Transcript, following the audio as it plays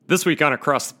This week on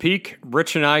Across the Peak,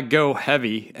 Rich and I go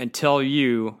heavy and tell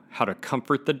you how to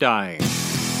comfort the dying.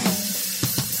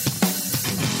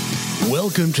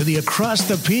 Welcome to the Across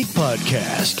the Peak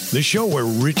podcast, the show where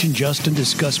Rich and Justin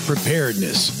discuss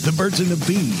preparedness, the birds and the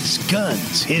bees,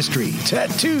 guns, history,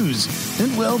 tattoos,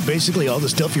 and, well, basically all the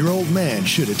stuff your old man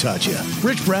should have taught you.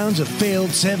 Rich Brown's a failed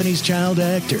 70s child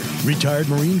actor, retired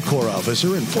Marine Corps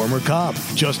officer, and former cop.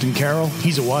 Justin Carroll,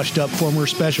 he's a washed-up former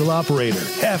special operator,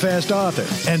 half-assed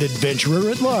author, and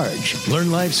adventurer at large.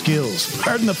 Learn life skills,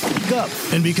 harden the f***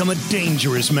 up, and become a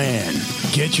dangerous man.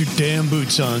 Get your damn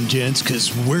boots on, gents,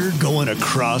 because we're going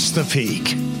across the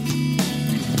peak.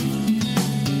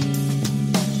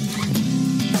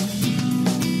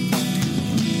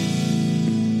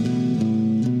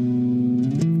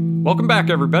 Welcome back,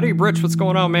 everybody. Rich, what's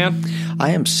going on, man? I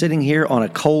am sitting here on a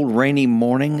cold, rainy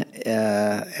morning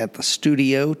at the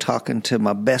studio talking to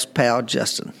my best pal,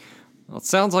 Justin. Well, it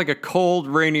sounds like a cold,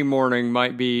 rainy morning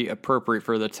might be appropriate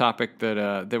for the topic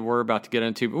that we're about to get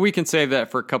into, but we can save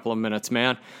that for a couple of minutes,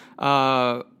 man.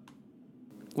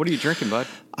 What are you drinking, bud?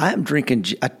 I am drinking.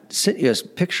 I sent you a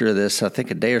picture of this, I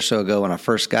think, a day or so ago when I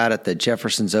first got it, the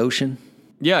Jefferson's Ocean.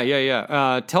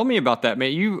 Yeah. Tell me about that,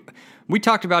 man. We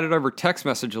talked about it over text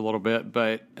message a little bit,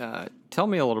 but tell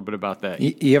me a little bit about that.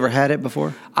 You ever had it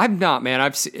before? I've not,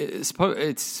 man.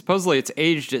 Supposedly it's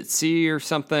aged at sea or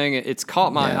something. It's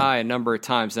caught my eye a number of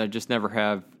times, and I just never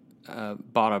have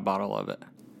bought a bottle of it.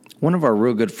 One of our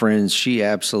real good friends, she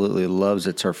absolutely loves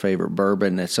it. It's her favorite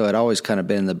bourbon, and so it always kind of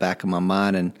been in the back of my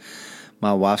mind. And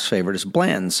my wife's favorite is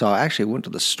Blanton's, so I actually went to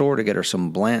the store to get her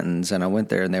some Blanton's, and I went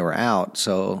there and they were out.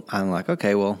 So I'm like,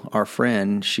 okay, well, our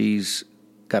friend, she's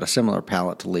got a similar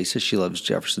palate to Lisa. She loves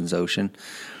Jefferson's Ocean.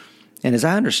 And as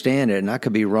I understand it, and I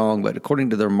could be wrong, but according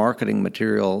to their marketing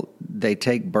material, they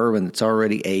take bourbon that's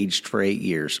already aged for 8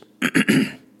 years,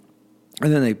 and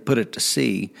then they put it to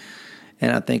sea.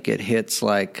 And I think it hits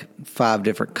like 5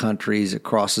 different countries. It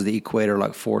crosses the equator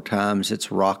like 4 times.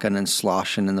 It's rocking and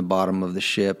sloshing in the bottom of the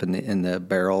ship and in the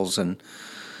barrels. And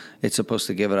it's supposed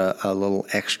to give it a little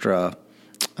extra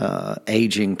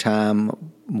aging time,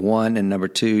 one. And number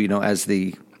two, as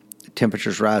the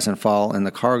temperatures rise and fall in the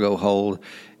cargo hold,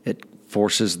 it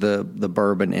forces the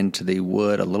bourbon into the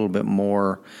wood a little bit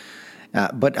more.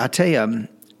 But I tell you,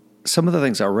 some of the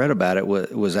things I read about it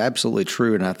was absolutely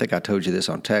true, and I think I told you this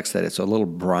on text, that it's a little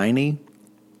briny,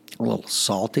 a little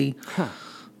salty. Huh.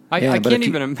 I can't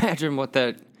even imagine what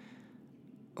that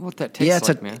tastes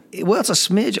like, man. Well, it's a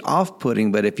smidge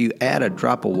off-putting, but if you add a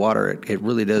drop of water, it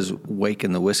really does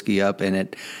waken the whiskey up, and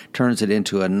it turns it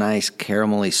into a nice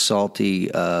caramelly, salty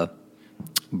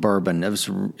bourbon. It's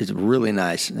really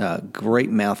nice, great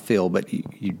mouthfeel, but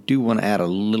you do want to add a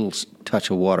little touch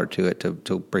of water to it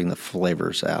to bring the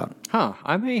flavors out. Huh?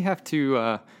 I may have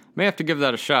to give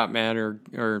that a shot, man,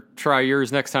 or try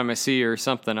yours next time I see you or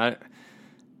something.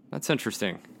 That's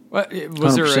interesting. What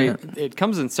was 100%. There? It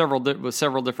comes in several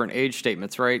different age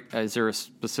statements, right? Is there a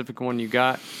specific one you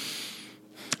got?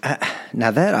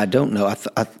 Now that I don't know.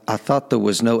 I thought there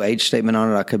was no age statement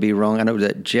on it. I could be wrong. I know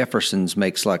that Jefferson's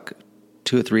makes like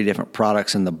 2 or 3 different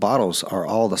products, and the bottles are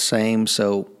all the same.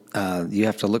 So you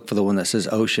have to look for the one that says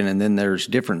Ocean, and then there's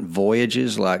different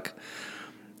voyages. Like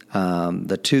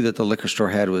the 2 that the liquor store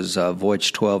had was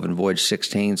Voyage 12 and Voyage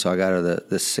 16. So I got her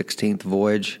the 16th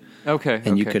voyage. Okay.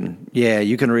 And you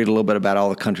can read a little bit about all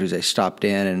the countries they stopped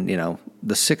in, and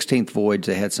the 16th voyage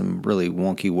they had some really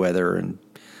wonky weather, and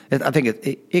I think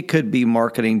it could be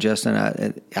marketing, Justin.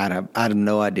 I have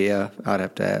no idea. I'd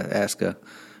have to ask a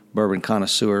bourbon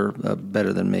connoisseur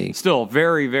better than me. Still,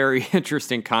 very, very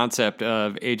interesting concept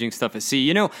of aging stuff at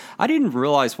sea. I didn't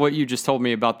realize what you just told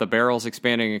me about the barrels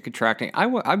expanding and contracting. I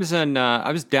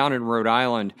was down in Rhode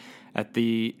Island at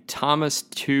the Thomas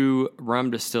II rum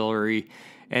distillery,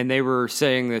 and they were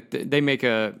saying that they make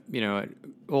a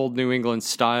old New England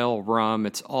style rum.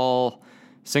 It's all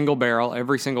single barrel.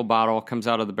 Every single bottle comes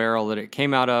out of the barrel that it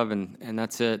came out of, and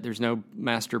that's it. There's no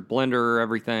master blender or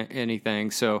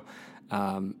anything. So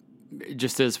it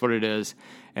just is what it is,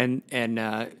 and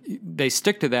they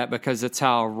stick to that because that's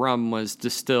how rum was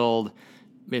distilled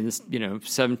in this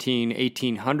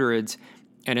 1800s,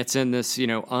 and it's in this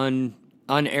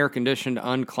un-air conditioned,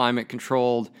 unclimate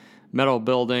controlled metal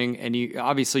building, and you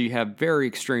have very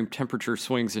extreme temperature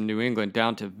swings in New England,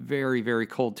 down to very, very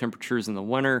cold temperatures in the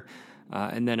winter,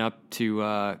 and then up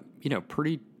to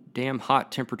pretty damn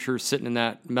hot temperatures sitting in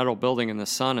that metal building in the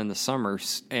sun in the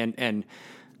summers, and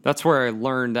that's where I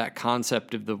learned that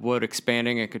concept of the wood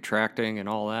expanding and contracting and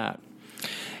all that.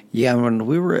 Yeah, when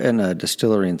we were in a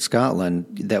distillery in Scotland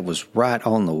that was right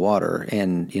on the water,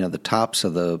 and the tops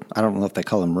of I don't know if they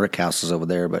call them rick houses over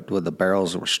there, but where the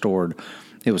barrels were stored,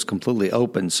 it was completely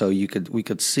open, so we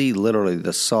could see literally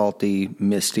the salty,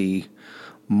 misty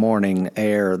morning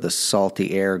air, the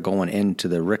salty air going into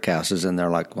the rick houses, and they're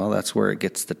like, well, that's where it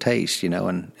gets the taste,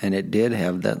 and it did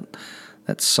have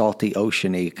that salty,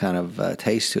 oceany kind of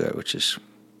taste to it, which is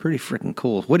pretty freaking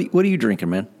cool. What are you drinking,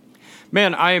 man?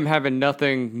 Man, I am having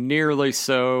nothing nearly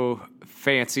so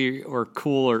fancy or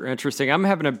cool or interesting. I'm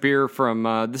having a beer from,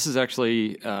 this is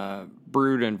actually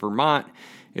brewed in Vermont.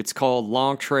 It's called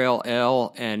Long Trail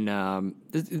Ale, and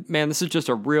man, this is just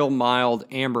a real mild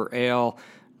amber ale,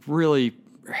 really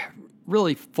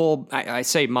full. I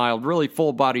say mild, really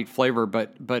full-bodied flavor,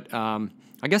 but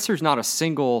I guess there's not a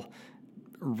single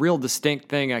real distinct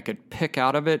thing I could pick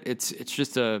out of it. It's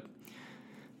just a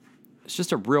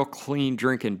real clean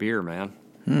drinking beer,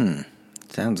 man.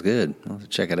 Sounds good. I'll have to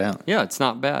check it out. Yeah, it's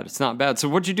not bad. It's not bad. So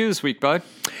what'd you do this week, bud?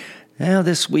 Well,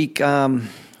 this week,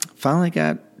 finally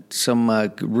got some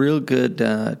real good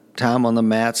time on the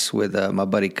mats with my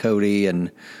buddy Cody,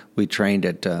 and we trained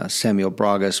at Samuel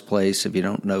Braga's place. If you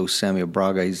don't know Samuel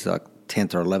Braga, he's the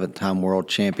 10th or 11th time world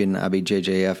champion,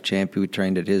 IBJJF champion. We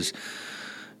trained at his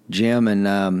gym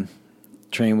and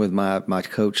trained with my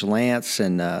coach Lance,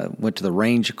 and went to the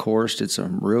range course, did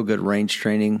some real good range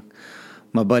training.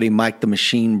 My buddy Mike the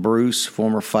Machine Bruce,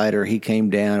 former fighter, he came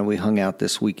down and we hung out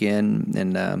this weekend.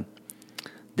 And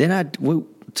then we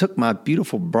took my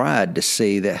beautiful bride to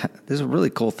see that. This is a really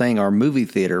cool thing. Our movie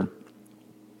theater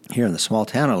here in the small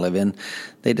town I live in,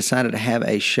 they decided to have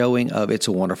a showing of It's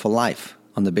a Wonderful Life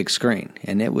on the big screen,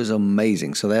 and it was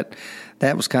amazing. So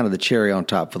that was kind of the cherry on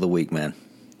top for the week, man.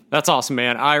 That's awesome,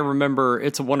 man. I remember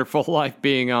It's a Wonderful Life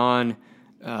being on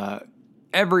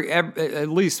every at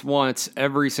least once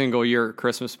every single year at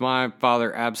Christmas. My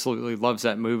father absolutely loves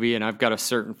that movie, and I've got a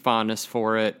certain fondness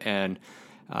for it. And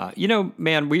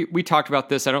man, we talked about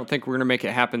this. I don't think we're going to make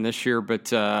it happen this year,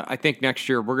 but I think next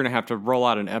year we're going to have to roll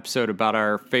out an episode about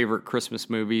our favorite Christmas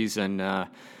movies, and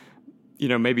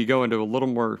maybe go into a little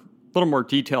more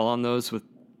detail on those with.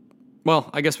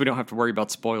 Well, I guess we don't have to worry about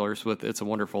spoilers with It's a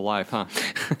Wonderful Life, huh?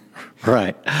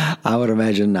 Right. I would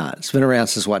imagine not. It's been around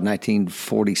since,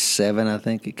 1947, I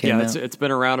think it came out? Yeah, it's been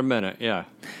around a minute, yeah.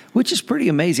 Which is pretty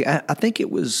amazing. I think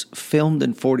it was filmed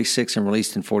in 46 and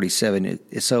released in 47.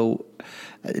 So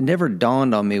it never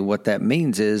dawned on me what that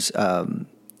means is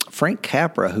Frank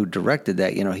Capra, who directed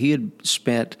that, he had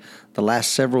spent the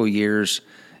last several years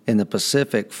in the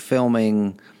Pacific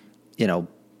filming,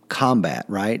 combat,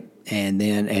 right?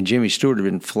 And Jimmy Stewart had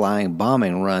been flying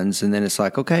bombing runs, and then it's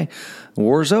like, okay,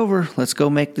 war's over. Let's go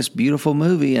make this beautiful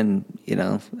movie. And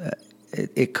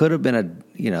it could have been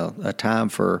a time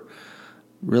for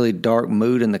really dark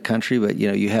mood in the country, but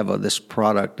you have this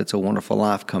product that's A Wonderful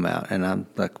Life come out, and I'm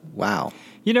like, wow.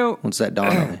 Once that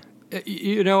dawned on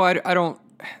me, I don't.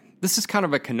 This is kind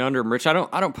of a conundrum, Rich. I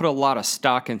don't put a lot of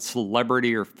stock in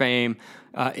celebrity or fame.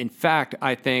 In fact,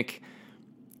 I think.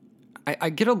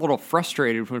 I get a little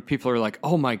frustrated when people are like,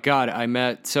 "Oh my God, I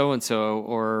met so and so,"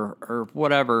 or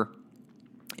whatever.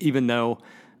 Even though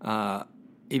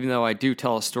I do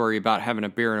tell a story about having a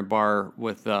beer in a bar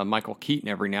with Michael Keaton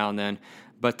every now and then,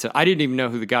 but I didn't even know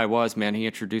who the guy was. Man, he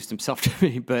introduced himself to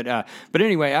me. But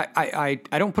anyway, I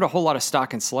don't put a whole lot of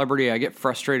stock in celebrity. I get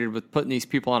frustrated with putting these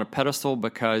people on a pedestal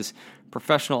because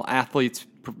professional athletes,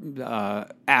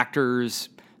 actors,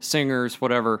 singers,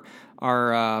 whatever,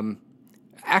 are.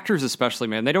 Actors especially,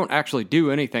 man, they don't actually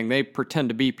do anything. They pretend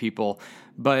to be people.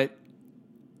 But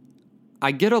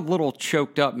I get a little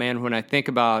choked up, man, when I think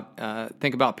about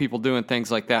people doing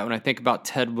things like that. When I think about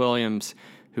Ted Williams,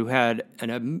 who had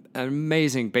an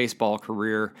amazing baseball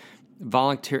career,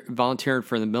 volunteered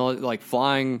for the military, like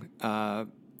flying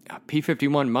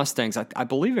P-51 Mustangs, I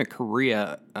believe in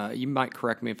Korea. You might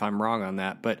correct me if I'm wrong on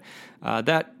that, but I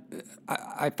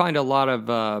find a lot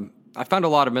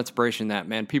of inspiration in that,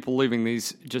 man. People leaving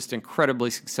these just incredibly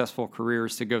successful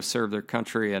careers to go serve their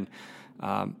country. And,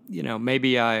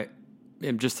 maybe I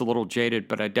am just a little jaded,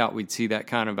 but I doubt we'd see that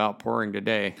kind of outpouring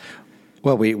today.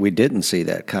 Well, we didn't see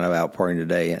that kind of outpouring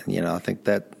today. I think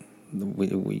that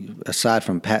we aside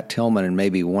from Pat Tillman and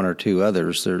maybe one or two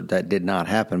others, that did not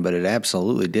happen, but it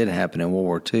absolutely did happen in World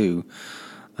War II.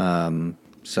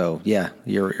 So, yeah,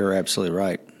 you're absolutely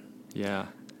right. Yeah.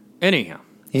 Anyhow.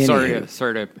 Sorry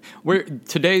to.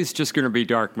 Today's just going to be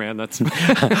dark, man. That's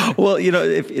well,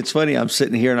 it's funny. I'm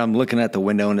sitting here and I'm looking at the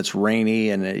window and it's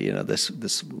rainy, and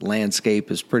this landscape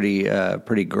is pretty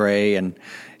gray, and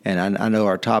I know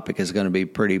our topic is going to be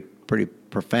pretty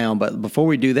profound. But before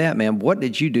we do that, man, what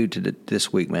did you do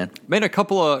this week, man? Made a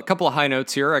couple of high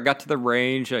notes here. I got to the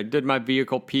range. I did my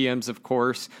vehicle PMs, of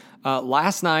course.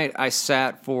 Last night, I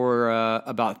sat for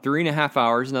about 3.5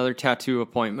 hours, another tattoo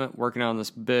appointment, working on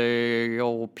this big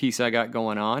old piece I got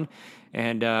going on.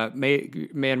 And,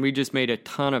 we just made a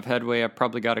ton of headway. I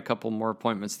probably got a couple more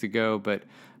appointments to go, but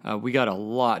we got a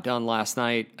lot done last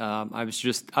night. I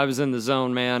was in the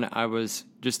zone, man. I was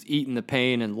just eating the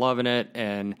pain and loving it.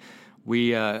 And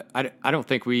I don't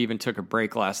think we even took a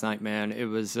break last night, man. It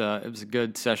was a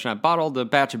good session. I bottled a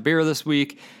batch of beer this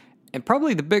week. And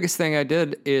probably the biggest thing I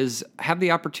did is have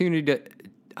the opportunity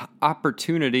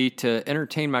to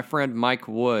entertain my friend Mike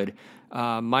Wood.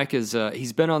 Mike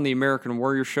he's been on the American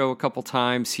Warrior Show a couple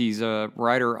times. He's a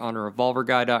writer on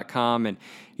revolverguy.com, and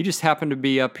he just happened to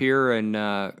be up here and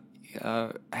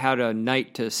had a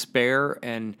night to spare.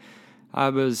 And I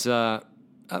was,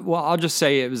 I'll just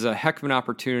say it was a heck of an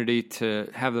opportunity to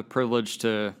have the privilege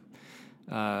to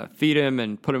feed him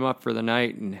and put him up for the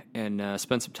night and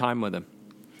spend some time with him.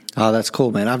 Oh, that's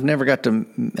cool, man. I've never got to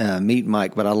meet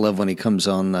Mike, but I love when he comes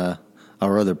on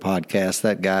our other podcast.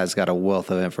 That guy's got a wealth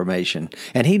of information,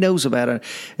 and he knows about it.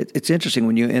 It's interesting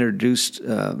when you introduced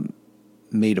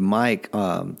me to Mike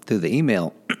through the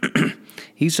email.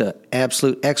 He's an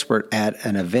absolute expert at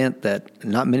an event that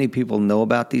not many people know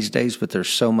about these days, but there's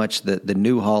so much the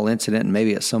Newhall incident, and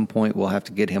maybe at some point we'll have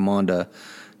to get him on to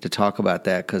talk about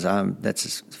that, because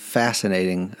that's a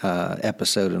fascinating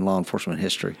episode in law enforcement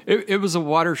history. It was a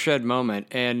watershed moment,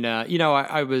 and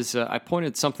I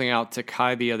pointed something out to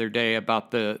Kai the other day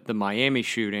about the Miami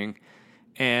shooting,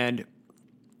 and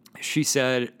she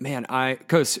said, "Man,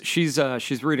 because she's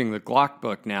reading the Glock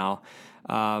book now,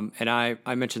 and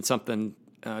I mentioned something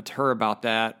to her about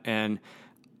that, and."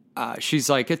 She's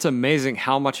like, it's amazing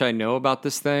how much I know about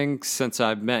this thing since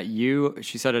I've met you.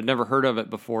 She said I'd never heard of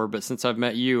it before, but since I've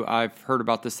met you, I've heard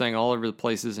about this thing all over the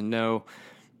places and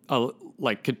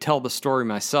could tell the story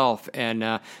myself. And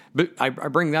but I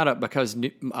bring that up because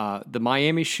the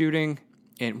Miami shooting,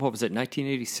 and what was it,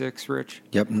 1986, Rich?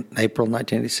 Yep, April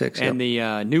 1986. And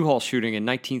the Newhall shooting in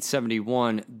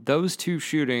 1971, those two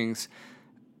shootings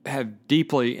have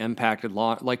deeply impacted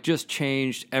law, just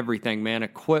changed everything, man.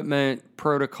 Equipment,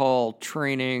 protocol,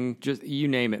 training, just you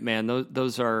name it, man.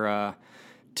 Those are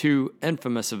two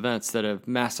infamous events that have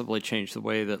massively changed the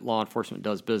way that law enforcement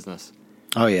does business.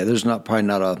 Oh yeah, there's probably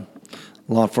not a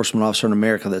law enforcement officer in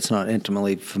America that's not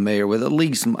intimately familiar with at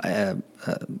least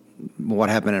what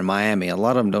happened in Miami. A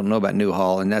lot of them don't know about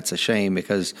Newhall, and that's a shame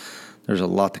because there's a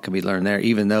lot that can be learned there.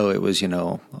 Even though it was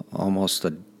almost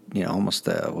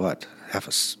half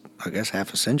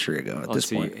a century ago at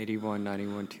this point. 81,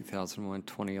 91, 2001,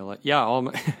 2011. Yeah,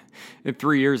 in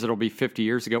 3 years it'll be 50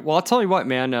 years ago. Well, I'll tell you what,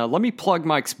 man. Let me plug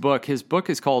Mike's book. His book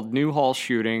is called Newhall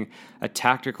Shooting, A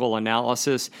Tactical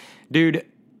Analysis. Dude,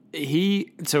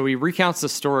 he recounts the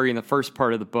story in the first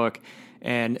part of the book,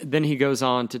 and then he goes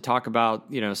on to talk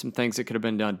about, some things that could have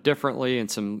been done differently and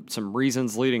some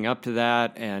reasons leading up to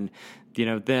that, and,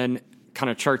 then kind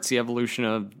of charts the evolution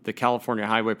of the California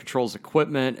Highway Patrol's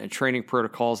equipment and training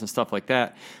protocols and stuff like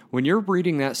that. When you're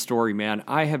reading that story, man,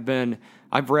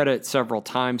 I've read it several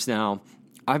times now.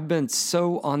 I've been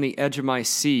so on the edge of my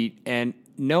seat and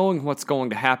knowing what's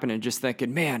going to happen and just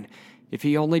thinking, man, if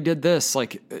he only did this,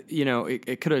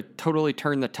 it could have totally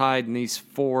turned the tide, and these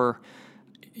 4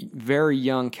 very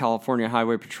young California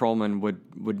Highway Patrolmen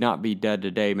would not be dead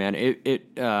today, man.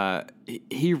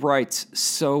 He writes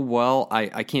so well.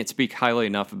 I can't speak highly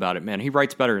enough about it, man. He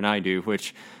writes better than I do,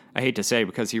 which I hate to say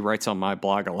because he writes on my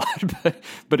blog a lot,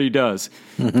 but he does.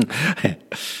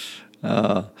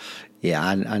 Yeah,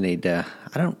 I need to.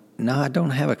 I don't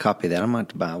have a copy of that. I'm going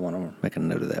to buy one. I'll make a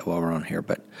note of that while we're on here.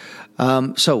 But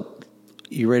so,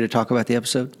 you ready to talk about the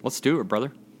episode? Let's do it,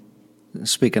 brother.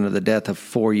 Speaking of the death of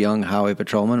 4 young highway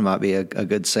patrolmen, it might be a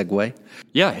good segue.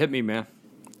 Yeah, hit me, man.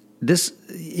 This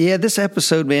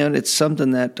episode, man, it's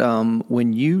something that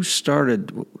when you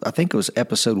started, I think it was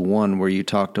episode 1 where you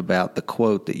talked about the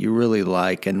quote that you really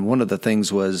like, and one of the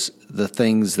things was the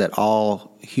things that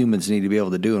all humans need to be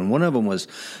able to do, and one of them was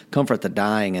comfort the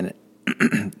dying,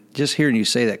 and just hearing you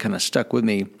say that kind of stuck with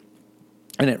me,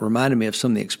 and it reminded me of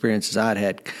some of the experiences I'd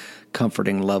had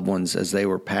comforting loved ones as they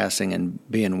were passing and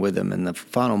being with them in the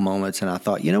final moments. And I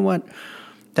thought, you know what?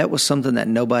 That was something that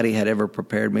nobody had ever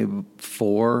prepared me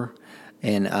for.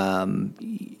 And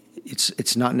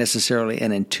it's not necessarily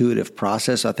an intuitive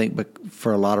process, I think, but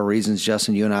for a lot of reasons.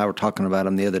 Justin, you and I were talking about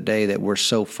them the other day, that we're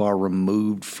so far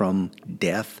removed from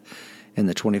death in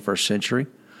the 21st century.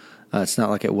 It's not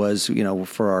like it was,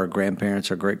 for our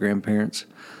grandparents or great-grandparents,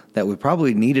 that we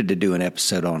probably needed to do an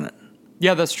episode on it.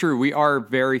 Yeah, that's true. We are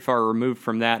very far removed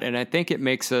from that, and I think it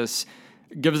makes us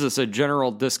gives us a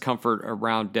general discomfort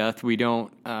around death. We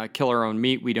don't kill our own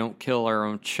meat. We don't kill our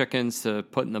own chickens to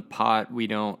put in the pot. We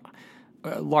don't.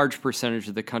 A large percentage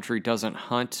of the country doesn't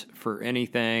hunt for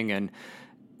anything, and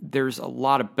there's a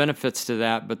lot of benefits to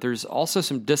that, but there's also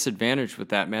some disadvantage with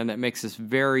that, man, that makes us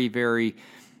very, very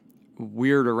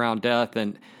weird around death.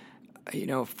 And,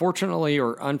 fortunately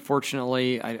or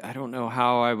unfortunately, I don't know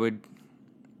how I would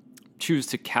choose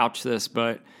to couch this,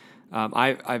 but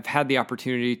I've had the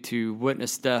opportunity to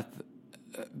witness death,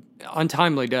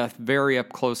 untimely death, very up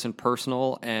close and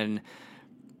personal, and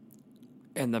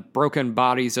the broken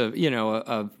bodies of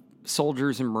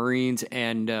soldiers and Marines,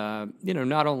 and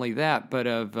not only that, but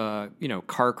of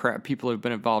people who've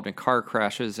been involved in car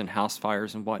crashes and house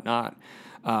fires and whatnot.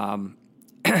 And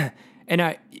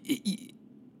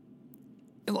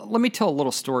let me tell a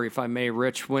little story, if I may,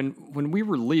 Rich. When we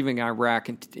were leaving Iraq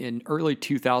in early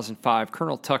 2005,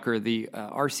 Colonel Tucker, the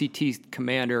RCT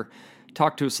commander,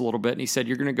 talked to us a little bit, and he said,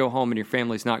 "You're going to go home and your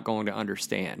family's not going to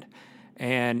understand."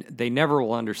 And they never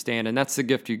will understand, and that's the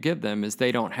gift you give them, is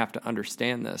they don't have to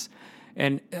understand this.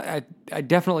 And I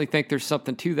definitely think there's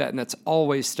something to that, and that's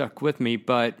always stuck with me.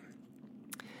 But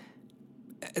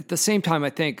at the same time, I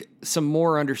think some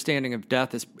more understanding of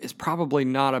death is probably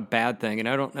not a bad thing. And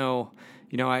I don't know,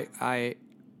 I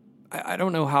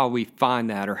don't know how we find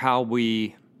that, or I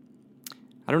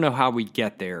don't know how we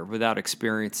get there without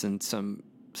experiencing some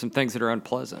things that are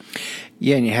unpleasant.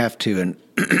 Yeah, and you have to. And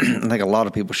I think a lot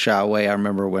of people shy away. I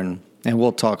remember and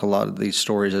we'll talk a lot of these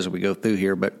stories as we go through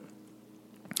here, but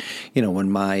when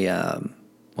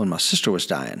my sister was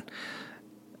dying,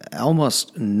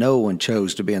 almost no one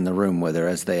chose to be in the room with her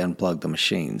as they unplugged the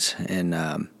machines. And,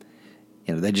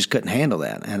 they just couldn't handle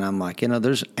that. And I'm like,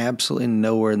 there's absolutely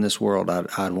nowhere in this world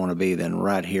I'd want to be than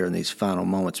right here in these final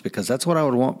moments, because that's what I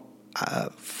would want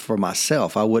for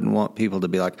myself. I wouldn't want people to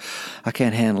be like, I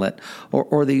can't handle it.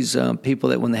 Or these people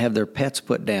that when they have their pets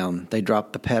put down, they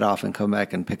drop the pet off and come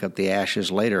back and pick up the ashes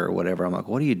later or whatever. I'm like,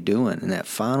 what are you doing in that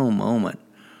final moment?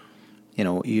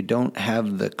 You don't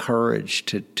have the courage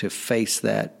to face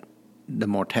the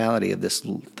mortality of this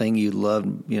thing you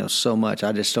love, so much.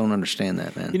 I just don't understand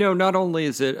that, man. Not only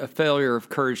is it a failure of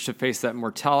courage to face that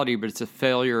mortality, but it's a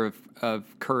failure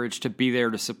of courage to be there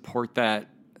to support that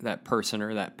person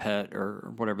or that pet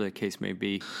or whatever the case may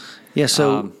be. Yeah,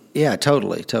 so,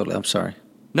 totally. I'm sorry.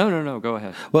 No, go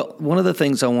ahead. Well, one of the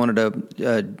things I wanted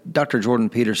to, Dr. Jordan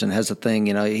Peterson has a thing,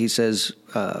 he says,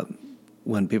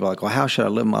 when people are like, well, how should I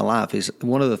live my life?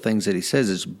 One of the things that he says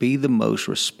is, be the most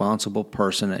responsible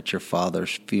person at your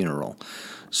father's funeral.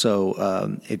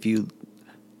 So if you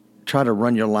try to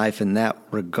run your life in that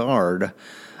regard,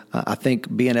 I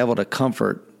think being able to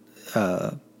comfort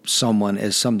someone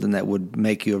is something that would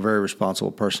make you a very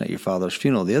responsible person at your father's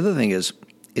funeral. The other thing is,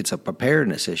 it's a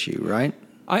preparedness issue, right?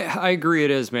 I agree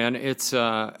it is, man. It's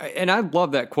and I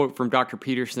love that quote from Dr.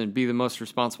 Peterson, be the most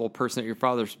responsible person at your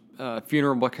father's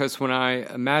funeral, because when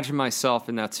I imagine myself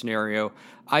in that scenario,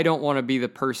 I don't want to be the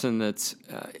person that's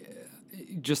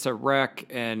just a wreck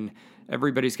and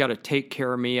everybody's got to take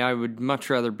care of me. I would much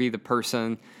rather be the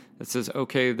person that says,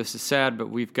 okay, this is sad,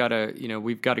 but we've got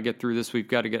to get through this. We've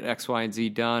got to get X, Y, and Z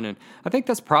done. And I think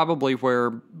that's probably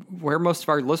where most of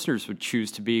our listeners would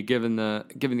choose to be given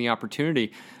the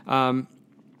opportunity.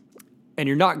 And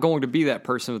you're not going to be that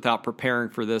person without preparing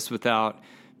for this, without,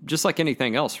 just like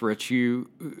anything else, Rich, you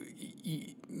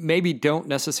maybe don't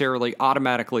necessarily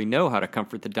automatically know how to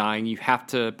comfort the dying. You have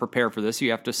to prepare for this.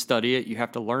 You have to study it. You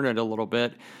have to learn it a little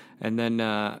bit. And then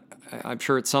I'm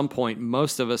sure at some point,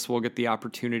 most of us will get the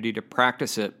opportunity to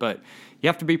practice it. But you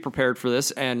have to be prepared for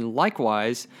this. And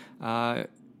likewise,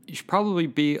 you should probably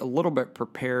be a little bit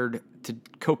prepared to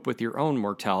cope with your own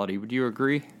mortality. Would you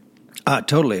agree? I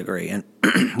totally agree. And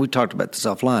we talked about this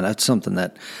offline. That's something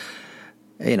that,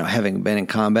 having been in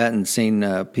combat and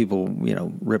seen people,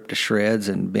 ripped to shreds,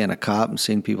 and being a cop and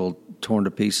seeing people torn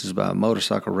to pieces by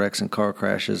motorcycle wrecks and car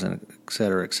crashes and et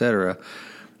cetera,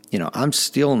 I'm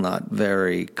still not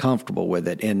very comfortable with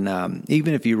it. And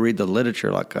even if you read the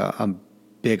literature, like I'm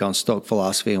big on Stoic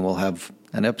philosophy, and we'll have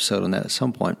an episode on that at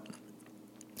some point.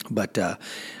 But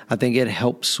I think it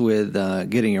helps with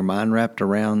getting your mind wrapped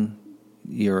around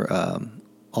your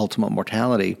ultimate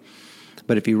mortality.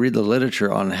 But if you read the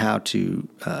literature on how to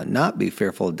not be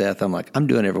fearful of death, I'm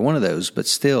doing every one of those, but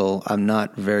still I'm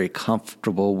not very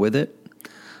comfortable with it.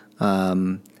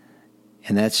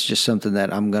 And that's just something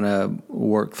that I'm going to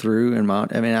work through.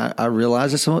 I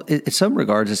realize in some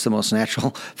regards it's the most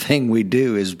natural thing we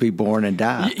do is be born and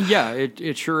die. Yeah,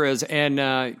 it sure is. And,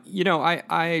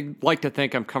 I like to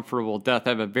think I'm comfortable with death. I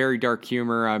have a very dark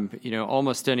humor. I'm,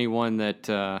 almost anyone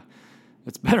that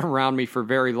that's been around me for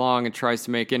very long and tries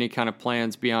to make any kind of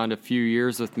plans beyond a few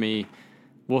years with me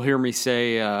will hear me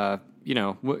say,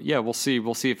 we'll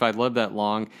see if I live that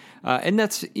long. And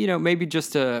that's, maybe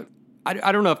just I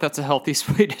don't know if that's a healthy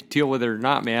way to deal with it or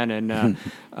not, man. And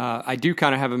I do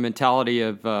kind of have a mentality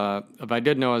of if I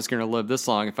did know I was going to live this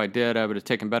long, if I did, I would have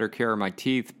taken better care of my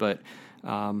teeth. But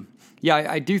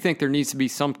I do think there needs to be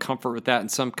some comfort with that and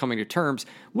some coming to terms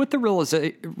with the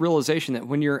realization that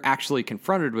when you're actually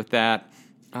confronted with that,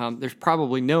 there's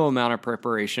probably no amount of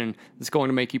preparation that's going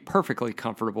to make you perfectly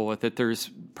comfortable with it. There's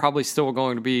probably still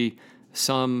going to be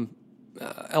some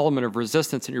element of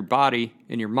resistance in your body,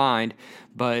 in your mind,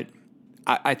 but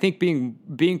I think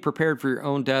being prepared for your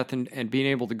own death and being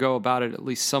able to go about it at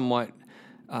least somewhat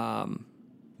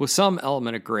with some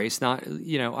element of grace. Not,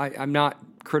 I'm not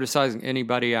criticizing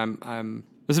anybody.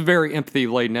 This is a very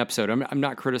empathy-laden episode. I'm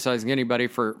not criticizing anybody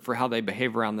for how they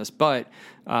behave around this, but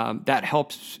that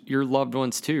helps your loved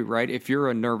ones too, right? If you're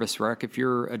a nervous wreck, if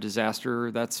you're a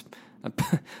disaster, that's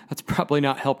probably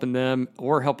not helping them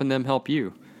or helping them help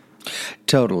you.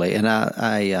 Totally. And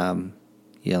I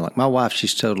like my wife,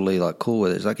 she's totally like cool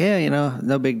with it. It's like, yeah,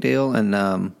 no big deal.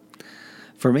 And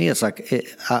for me, it's like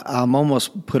I'm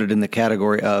almost put it in the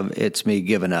category of it's me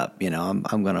giving up.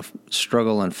 I'm going to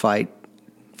struggle and fight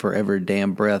for every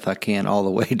damn breath I can all the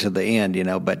way to the end.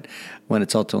 But when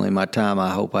it's ultimately my time,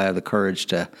 I hope I have the courage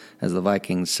to, as the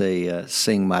Vikings say,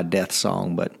 sing my death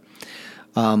song. But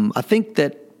I think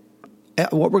that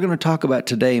what we're going to talk about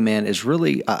today, man, is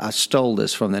really, I stole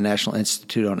this from the National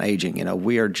Institute on Aging.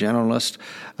 We are generalists.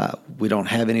 We don't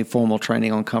have any formal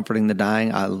training on comforting the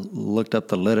dying. I looked up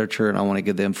the literature, and I want to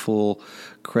give them full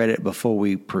credit before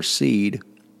we proceed.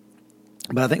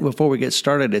 But I think before we get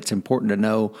started, it's important to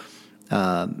know,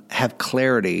 have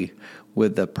clarity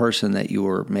with the person that you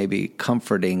are maybe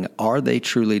comforting. Are they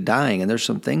truly dying? And there's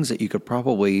some things that you could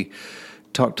probably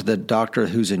talk to the doctor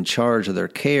who's in charge of their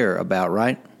care about,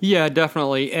 right? Yeah,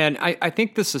 definitely. And I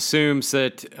think this assumes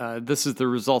that this is the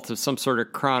result of some sort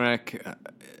of chronic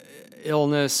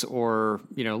illness or,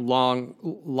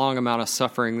 long amount of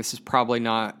suffering. This is probably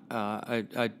not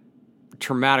a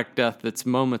traumatic death that's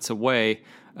moments away.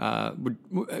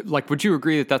 Would you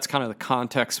agree that that's kind of the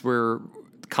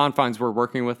confines we're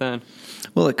working within?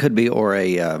 Well, it could be, or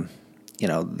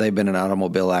they've been in an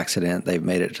automobile accident, they've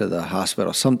made it to the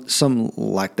hospital, some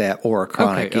like that, or a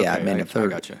chronic. Okay, yeah, I mean, if they're, I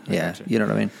got you. You know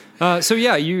what I mean? So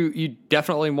you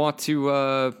definitely want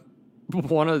to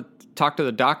talk to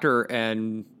the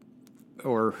doctor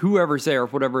or whoever's there,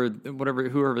 whoever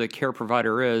the care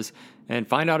provider is, and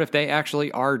find out if they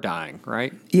actually are dying,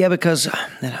 right? Yeah, because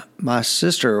my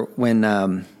sister, when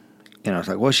it's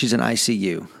like, well, she's in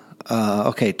ICU.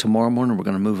 Okay, tomorrow morning we're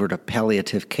going to move her to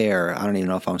palliative care. I don't even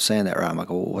know if I'm saying that right. I'm like,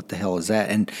 well, what the hell is that?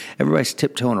 And everybody's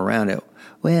tiptoeing around it.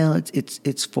 Well,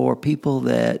 it's for people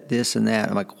that this and that.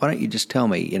 I'm like, why don't you just tell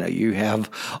me? You have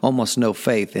almost no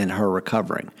faith in her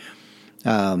recovering.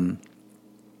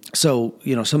 So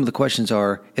some of the questions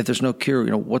are, if there's no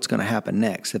cure, what's going to happen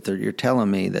next? If you're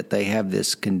telling me that they have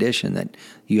this condition that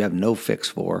you have no fix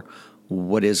for,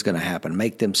 what is going to happen?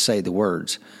 Make them say the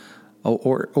words,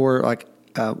 or like.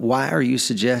 Why are you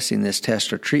suggesting this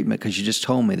test or treatment? Because you just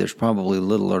told me there's probably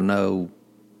little or no,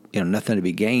 nothing to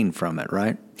be gained from it,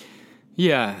 right?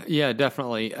 Yeah,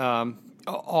 definitely.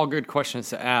 All good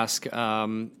questions to ask.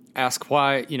 Ask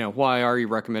why are you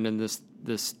recommending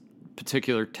this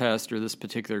particular test or this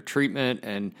particular treatment,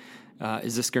 and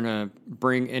is this going to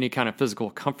bring any kind of physical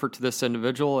comfort to this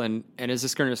individual, and is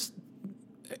this going to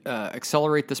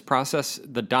accelerate this process,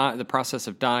 the process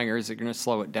of dying, or is it going to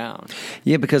slow it down?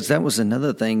 Yeah, because that was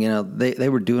another thing. They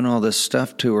were doing all this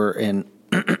stuff to her, and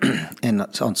and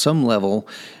on some level,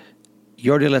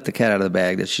 you already let the cat out of the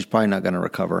bag that she's probably not going to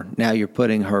recover. Now you're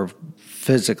putting her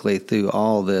physically through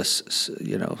all this,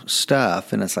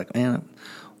 stuff, and it's like, man,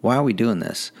 why are we doing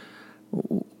this?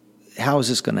 How is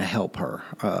this going to help her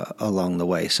along the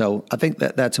way? So I think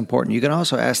that's important. You can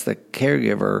also ask the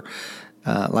caregiver.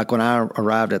 Like when I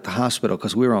arrived at the hospital,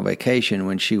 because we were on vacation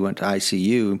when she went to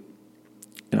ICU,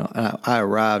 I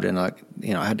arrived and I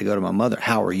had to go to my mother.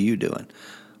 How are you doing?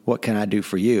 What can I do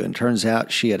for you? And turns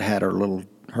out she had her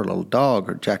little dog,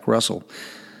 or Jack Russell,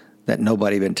 that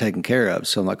nobody had been taking care of.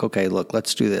 So I'm like, okay, look,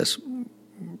 let's do this.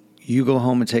 You go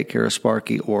home and take care of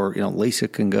Sparky, or Lisa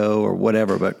can go, or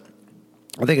whatever. But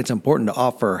I think it's important to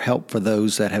offer help for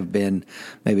those that have been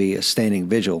maybe a standing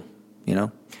vigil.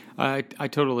 I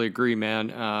totally agree,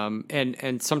 man.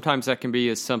 And sometimes that can be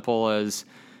as simple as,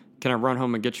 can I run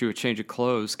home and get you a change of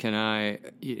clothes? Can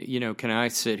I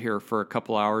sit here for a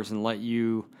couple hours and let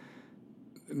you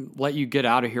let you get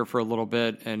out of here for a little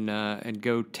bit and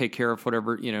go take care of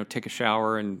whatever, take a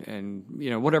shower and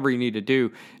whatever you need to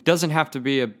do. It doesn't have to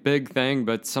be a big thing,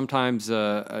 but sometimes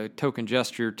a token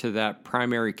gesture to that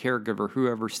primary caregiver,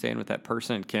 whoever's staying with that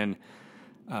person, can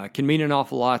mean an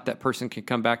awful lot. That person can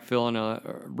come back feeling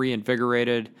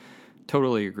reinvigorated.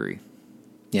 Totally agree.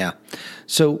 Yeah.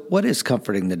 So what is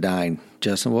comforting the dying,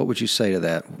 Justin? What would you say to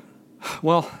that?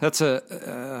 Well, that's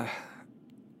a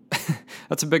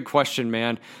big question,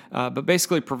 man. But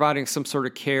basically providing some sort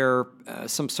of care,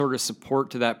 some sort of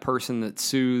support to that person that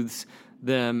soothes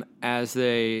them as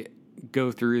they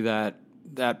go through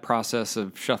that process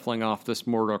of shuffling off this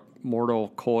mortal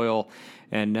coil.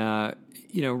 And,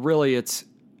 really it's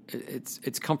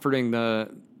comforting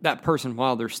that person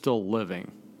while they're still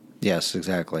living. Yes,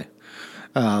 exactly.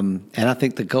 And I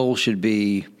think the goal should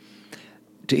be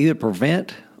to either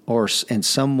prevent or in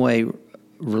some way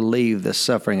relieve the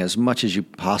suffering as much as you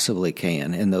possibly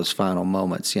can in those final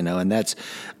moments, and that's,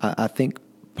 I think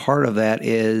part of that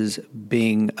is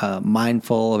being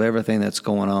mindful of everything that's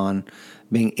going on,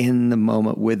 being in the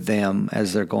moment with them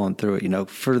as they're going through it.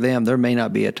 For them, there may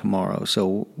not be a tomorrow.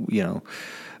 So,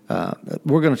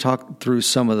 we're going to talk through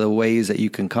some of the ways that you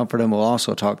can comfort them. We'll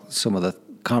also talk some of the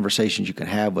conversations you can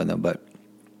have with them, but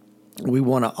we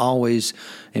want to always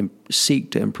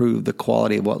seek to improve the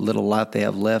quality of what little life they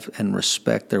have left and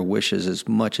respect their wishes as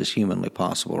much as humanly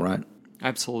possible, right?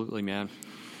 Absolutely, man.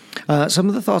 Some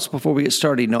of the thoughts before we get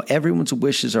started. Everyone's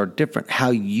wishes are different.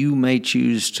 How you may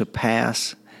choose to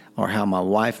pass, or how my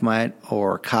wife might,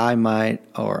 or Kai might,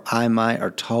 or I might,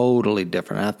 are totally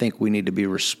different. I think we need to be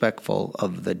respectful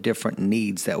of the different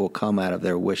needs that will come out of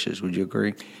their wishes. Would you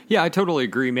agree? Yeah, I totally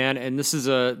agree, man. And this is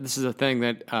a thing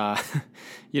that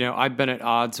I've been at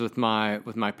odds with my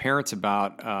parents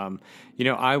about. I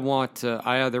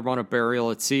either want a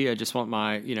burial at sea. I just want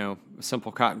my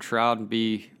simple cotton shroud and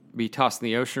be tossed in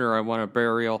the ocean, or I want a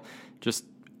burial just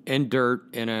in dirt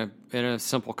in a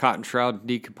simple cotton shroud,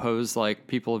 decomposed like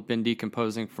people have been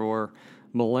decomposing for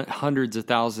hundreds of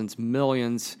thousands,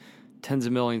 millions, tens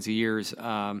of millions of years.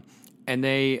 And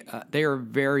they are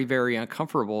very, very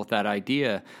uncomfortable with that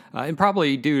idea, and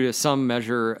probably due to some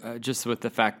measure just with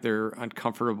the fact they're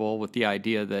uncomfortable with the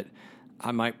idea that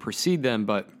I might precede them.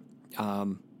 But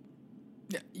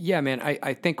yeah, man,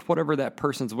 I think whatever that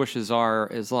person's wishes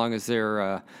are, as long as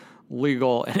they're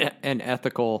legal and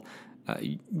ethical,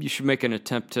 you should make an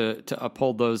attempt to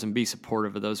uphold those and be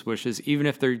supportive of those wishes, even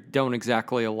if they don't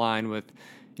exactly align with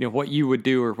what you would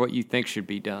do or what you think should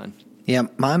be done. Yeah,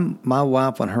 my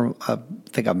wife, I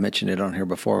think I've mentioned it on here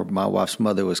before, my wife's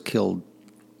mother was killed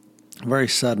very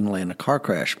suddenly in a car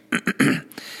crash.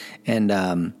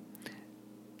 And,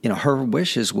 her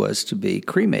wishes was to be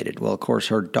cremated. Well, of course,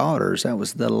 her daughters, that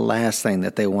was the last thing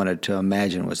that they wanted to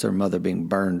imagine was their mother being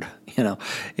burned.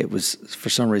 It was, for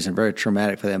some reason, very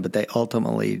traumatic for them, but they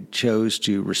ultimately chose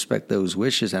to respect those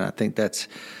wishes, and I think that's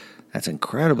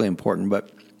incredibly important.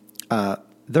 But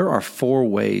there are 4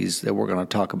 ways that we're going to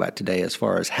talk about today as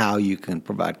far as how you can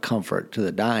provide comfort to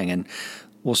the dying. And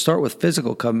we'll start with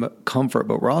physical comfort,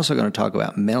 but we're also going to talk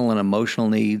about mental and emotional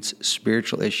needs,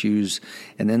 spiritual issues,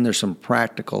 and then there's some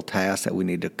practical tasks that we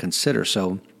need to consider.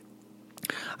 So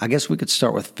I guess we could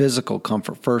start with physical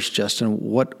comfort first. Justin,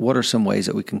 what are some ways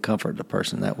that we can comfort the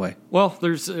person that way? Well,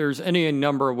 there's any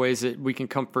number of ways that we can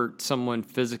comfort someone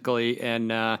physically.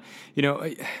 And,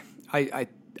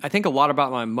 I think a lot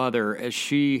about my mother as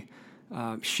she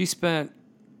spent,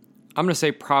 I'm going to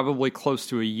say probably close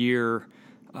to a year,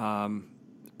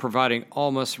 providing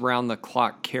almost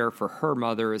round-the-clock care for her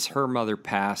mother as her mother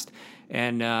passed.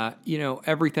 And,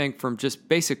 everything from just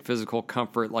basic physical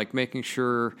comfort, like making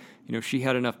sure, she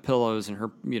had enough pillows and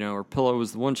her, her pillow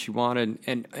was the one she wanted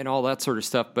and all that sort of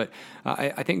stuff. But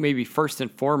I think maybe first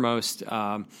and foremost,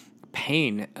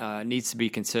 pain needs to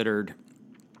be considered.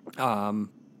 Tell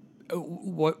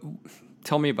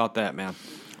me about that, man.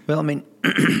 Well,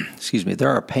 excuse me, there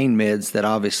are pain meds that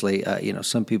obviously,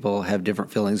 some people have different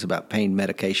feelings about pain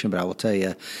medication, but I will tell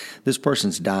you, this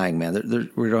person's dying, man.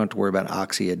 We don't have to worry about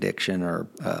oxy addiction or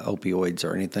opioids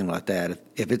or anything like that.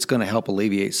 If it's going to help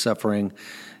alleviate suffering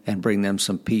and bring them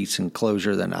some peace and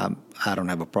closure, then I don't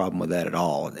have a problem with that at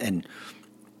all. And,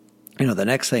 the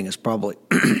next thing is probably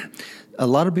a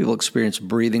lot of people experience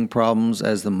breathing problems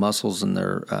as the muscles in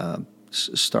their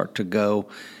start to go.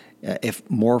 If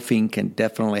morphine can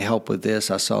definitely help with this.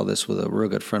 I saw this with a real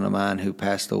good friend of mine who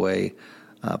passed away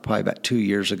probably about 2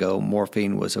 years ago.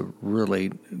 Morphine was a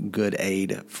really good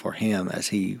aid for him as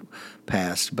he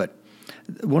passed. But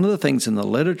one of the things in the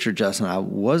literature, Justin, I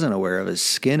wasn't aware of is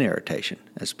skin irritation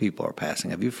as people are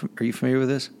passing. Are you familiar with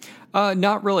this?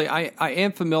 Not really. I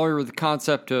am familiar with the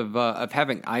concept of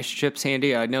having ice chips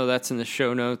handy. I know that's in the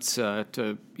show notes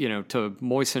to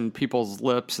moisten people's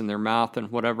lips and their mouth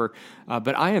and whatever.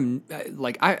 But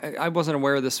I wasn't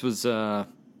aware this was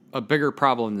a bigger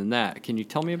problem than that. Can you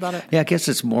tell me about it? Yeah, I guess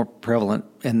it's more prevalent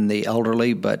in the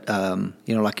elderly, but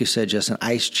like you said, Justin,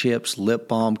 ice chips, lip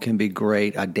balm can be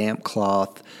great. A damp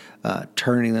cloth,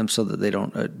 turning them so that they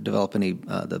don't develop any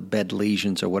the bed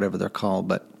lesions or whatever they're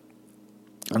called.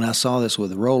 And I saw this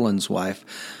with Roland's wife,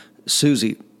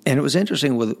 Susie, and it was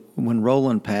interesting when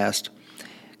Roland passed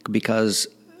because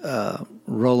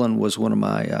Roland was one of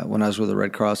my, when I was with the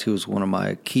Red Cross, he was one of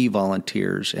my key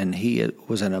volunteers, and he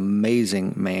was an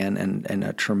amazing man and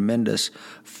a tremendous,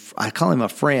 I call him a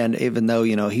friend, even though,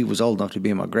 he was old enough to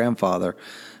be my grandfather,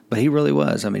 but he really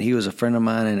was. I mean, he was a friend of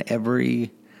mine in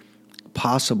every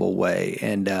possible way,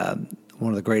 and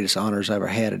one of the greatest honors I ever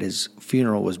had at his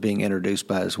funeral was being introduced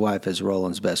by his wife as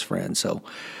Roland's best friend.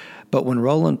 But when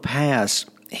Roland passed,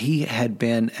 he had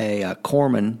been a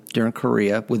corpsman during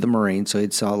Korea with the Marines, so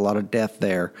he'd saw a lot of death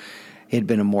there. He had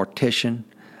been a mortician.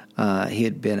 He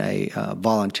had been a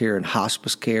volunteer in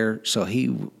hospice care, so he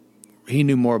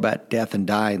knew more about death and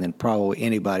dying than probably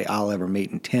anybody I'll ever meet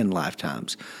in 10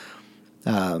 lifetimes.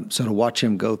 So to watch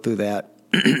him go through that,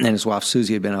 and his wife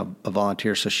Susie had been a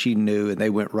volunteer, so she knew, and they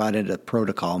went right into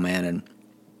protocol, man,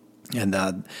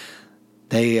 and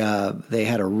they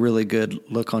had a really good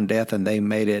look on death, and they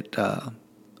made it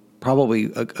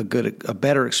probably a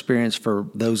better experience for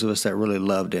those of us that really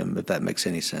loved him, if that makes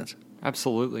any sense.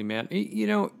 Absolutely, man.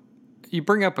 You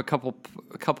bring up a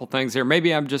couple things there.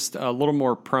 Maybe I'm just a little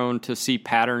more prone to see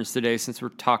patterns today since we're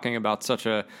talking about such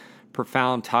a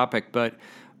profound topic. But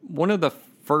one of the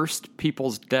first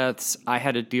people's deaths I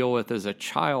had to deal with as a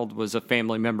child was a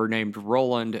family member named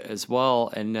Roland as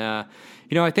well. And,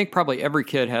 I think probably every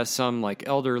kid has some like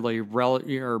elderly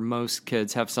relative, or most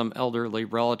kids have some elderly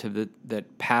relative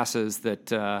that passes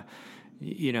that,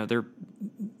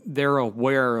 they're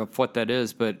aware of what that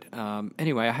is. But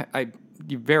anyway,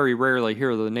 you very rarely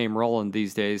hear the name Roland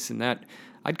these days, and that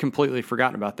I'd completely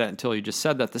forgotten about that until you just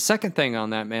said that. The second thing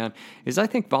on that, man, is I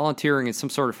think volunteering in some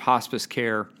sort of hospice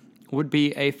care would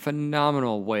be a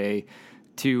phenomenal way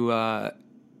to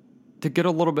get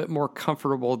a little bit more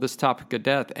comfortable with this topic of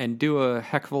death and do a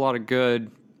heck of a lot of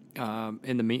good along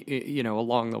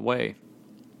the way.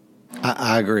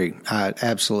 I agree. I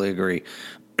absolutely agree.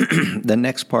 The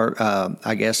next part,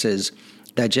 I guess, is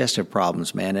digestive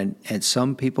problems, man. And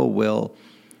some people will,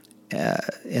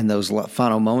 in those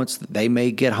final moments, they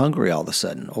may get hungry all of a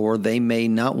sudden, or they may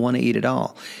not want to eat at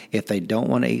all. If they don't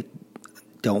want to eat,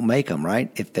 don't make them,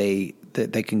 right? If they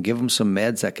can give them some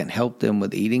meds that can help them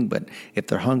with eating, but if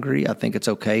they're hungry, I think it's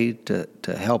okay to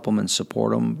help them and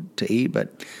support them to eat.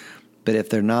 But if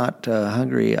they're not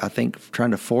hungry, I think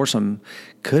trying to force them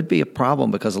could be a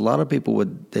problem, because a lot of people with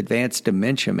advanced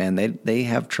dementia, man, they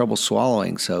have trouble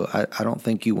swallowing. So I don't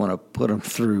think you want to put them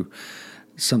through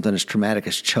something as traumatic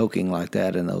as choking like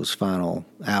that in those final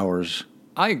hours.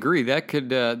 I agree. That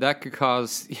could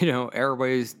cause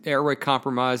airway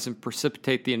compromise and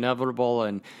precipitate the inevitable.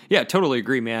 And yeah, totally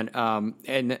agree, man.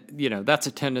 And that's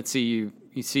a tendency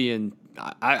you see in.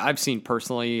 I've seen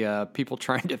personally people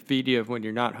trying to feed you when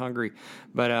you're not hungry.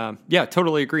 But yeah,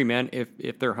 totally agree, man.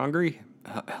 If they're hungry,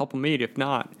 help them eat. If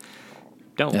not,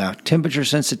 don't. Yeah, temperature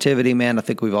sensitivity, man. I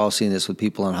think we've all seen this with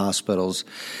people in hospitals.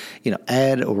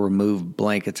 Add or remove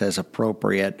blankets as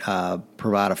appropriate.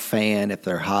 Provide a fan if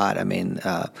they're hot. I mean,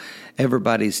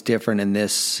 everybody's different in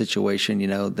this situation.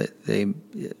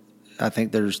 I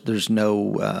think there's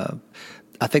no.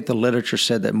 I think the literature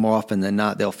said that more often than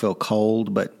not they'll feel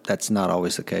cold, but that's not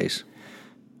always the case.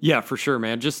 Yeah, for sure,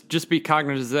 man. Just be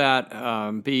cognizant of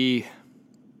that.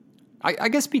 I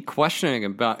guess be questioning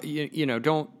about,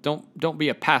 don't be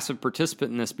a passive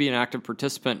participant in this. Be an active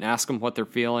participant and ask them what they're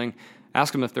feeling.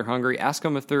 Ask them if they're hungry. Ask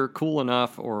them if they're cool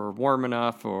enough or warm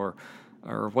enough or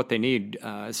what they need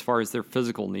as far as their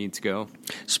physical needs go.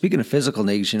 Speaking of physical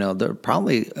needs, they're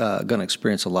probably going to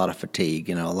experience a lot of fatigue,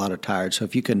 a lot of tired. So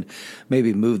if you can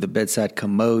maybe move the bedside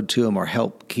commode to them or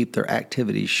help keep their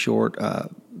activities short,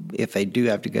 if they do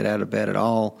have to get out of bed at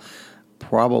all,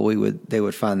 probably they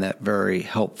would find that very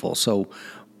helpful. So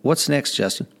what's next,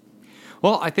 Justin?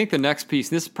 Well, I think the next piece,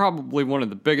 this is probably one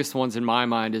of the biggest ones in my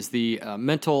mind, is the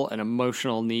mental and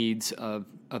emotional needs of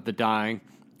the dying.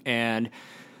 And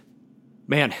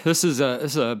man, this is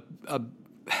a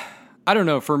I don't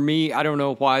know, for me, I don't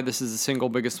know why this is the single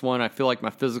biggest one. I feel like my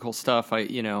physical stuff,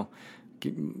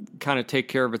 kind of take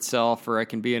care of itself, or I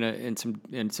can be in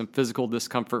some physical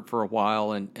discomfort for a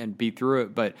while and be through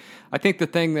it. But I think the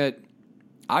thing that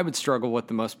I would struggle with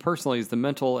the most personally is the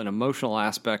mental and emotional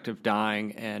aspect of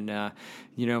dying. And,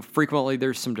 frequently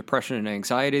there's some depression and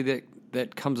anxiety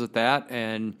that comes with that.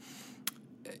 And,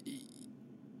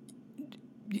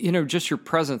 just your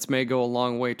presence may go a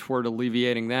long way toward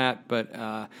alleviating that,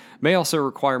 but may also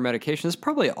require medication. It's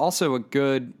probably also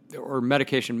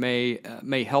medication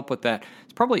may help with that.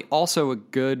 It's probably also a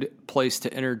good place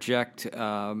to interject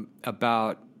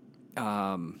about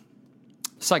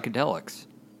psychedelics.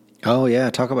 Oh yeah,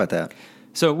 talk about that.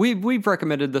 So we've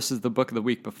recommended this as the book of the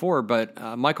week before,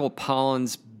 but Michael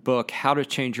Pollan's book, How to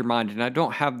Change Your Mind, and I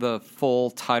don't have the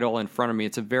full title in front of me.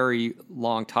 It's a very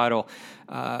long title.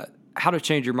 How to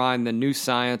Change Your Mind, the New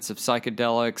Science of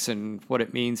Psychedelics and what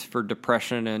it means for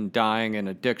depression and dying and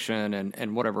addiction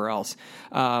and whatever else.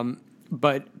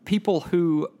 But people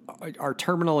who are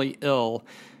terminally ill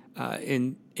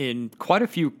in quite a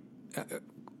few...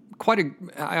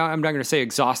 I'm not going to say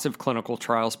exhaustive clinical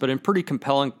trials, but in pretty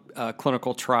compelling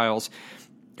clinical trials,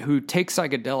 who take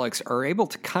psychedelics are able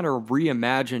to kind of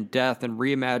reimagine death and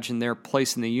reimagine their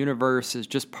place in the universe as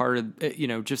just part of,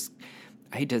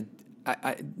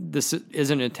 this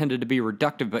isn't intended to be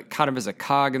reductive, but kind of as a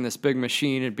cog in this big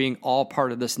machine and being all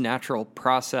part of this natural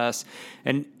process,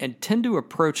 and tend to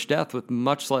approach death with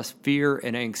much less fear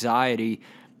and anxiety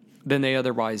than they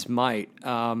otherwise might.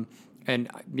 I'm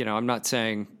not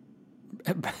saying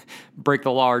break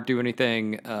the law or do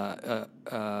anything.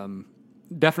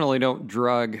 Definitely don't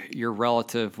drug your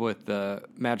relative with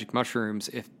magic mushrooms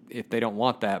if they don't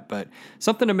want that, but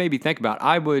something to maybe think about.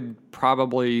 I would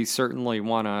certainly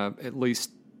want to at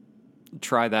least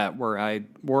try that when I'm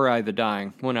the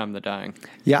dying.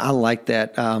 Yeah, I like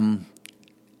that.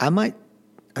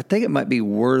 I think it might be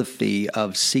worthy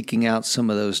of seeking out some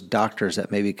of those doctors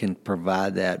that maybe can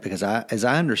provide that, because as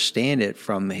I understand it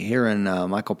from hearing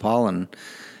Michael Pollan,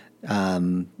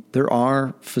 there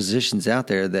are physicians out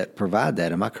there that provide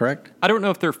that. Am I correct? I don't know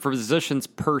if they're physicians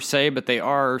per se, but they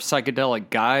are psychedelic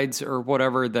guides or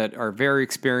whatever that are very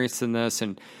experienced in this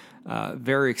and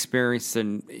very experienced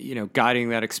in guiding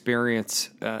that experience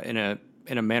in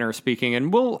a manner of speaking.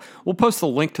 And we'll post the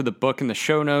link to the book in the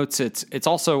show notes. It's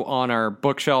also on our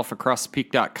bookshelf,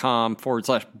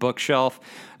 acrossthepeak.com/bookshelf.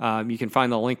 You can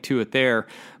find the link to it there.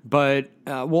 But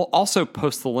we'll also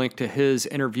post the link to his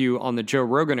interview on the Joe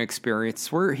Rogan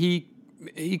Experience, where he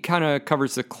kind of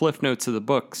covers the cliff notes of the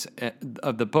book,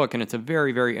 and it's a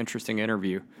very, very interesting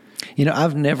interview.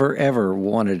 I've never, ever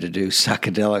wanted to do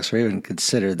psychedelics or even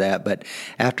considered that. But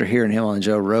after hearing him on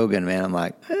Joe Rogan, man, I'm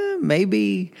like,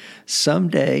 maybe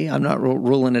someday. I'm not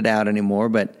ruling it out anymore.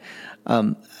 But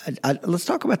let's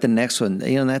talk about the next one.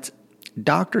 That's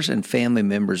doctors and family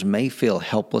members may feel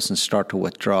helpless and start to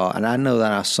withdraw. And I know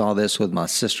that I saw this with my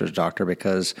sister's doctor,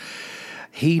 because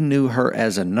he knew her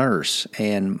as a nurse.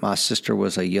 And my sister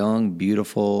was a young,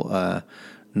 beautiful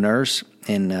nurse.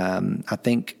 And I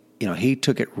think he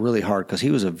took it really hard because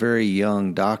he was a very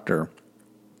young doctor,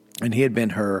 and he had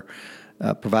been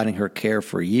providing her care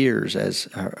for years as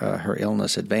her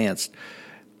illness advanced.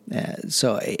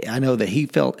 So I know that he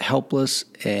felt helpless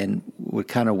and would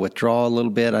kind of withdraw a little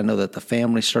bit. I know that the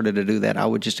family started to do that. I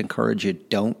would just encourage you,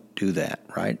 don't do that,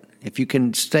 right? If you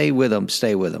can stay with them,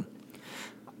 stay with them.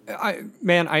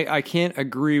 I can't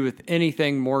agree with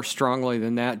anything more strongly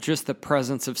than that. Just the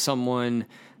presence of someone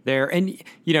there. And,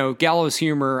 gallows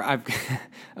humor,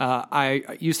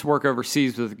 I used to work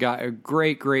overseas with a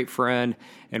great, great friend,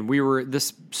 and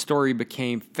this story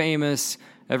became famous.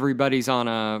 Everybody's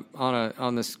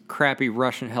on this crappy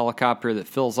Russian helicopter that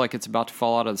feels like it's about to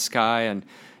fall out of the sky. And,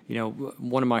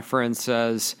 one of my friends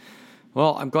says,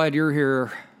 well, I'm glad you're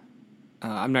here.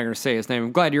 I'm not going to say his name.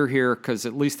 I'm glad you're here because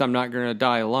at least I'm not going to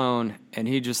die alone. And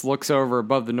he just looks over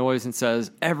above the noise and says,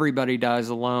 everybody dies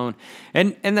alone.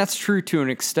 And that's true to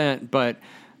an extent. But,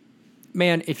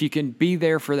 man, if you can be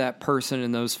there for that person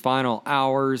in those final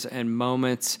hours and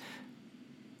moments,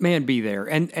 man, be there.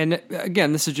 And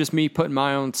again, this is just me putting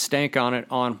my own stank on it,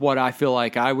 on what I feel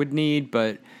like I would need.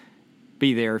 But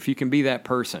be there if you can be that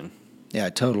person. Yeah,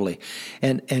 totally.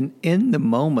 And in the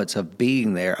moments of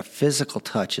being there, a physical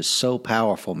touch is so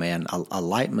powerful, man. A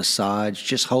light massage,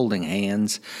 just holding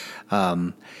hands,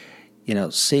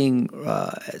 seeing,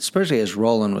 especially as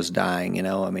Roland was dying,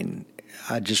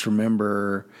 I just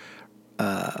remember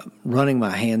running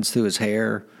my hands through his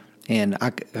hair, and I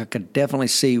could definitely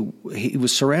see he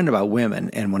was surrounded by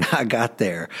women. And when I got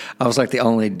there, I was like the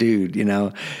only dude,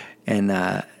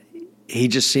 and he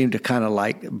just seemed to kind of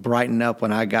like brighten up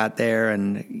when I got there,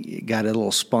 and got a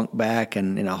little spunk back,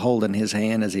 and holding his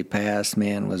hand as he passed,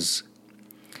 man, was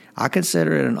I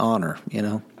consider it an honor, you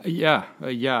know. Yeah,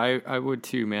 I would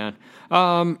too, man.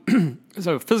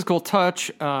 So physical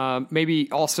touch,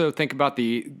 maybe also think about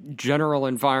the general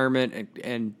environment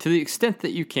and to the extent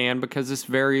that you can, because this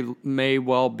may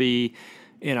well be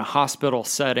in a hospital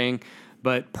setting,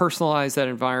 but personalize that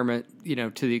environment, you know,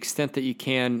 to the extent that you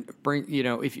can. Bring, you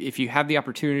know, if you have the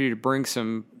opportunity to bring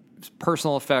some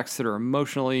personal effects that are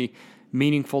emotionally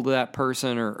meaningful to that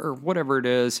person or whatever it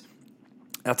is,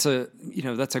 that's a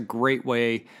great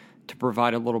way to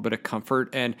provide a little bit of comfort.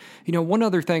 And, you know, one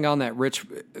other thing on that, Rich,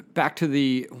 back to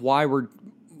the why we're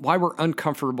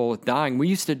uncomfortable with dying. We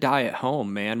used to die at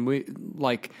home, man. We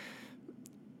like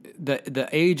the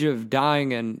age of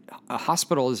dying in a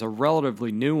hospital is a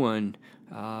relatively new one.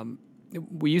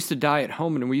 We used to die at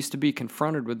home, and we used to be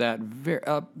confronted with that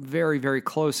very, very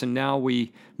close. And now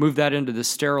we move that into the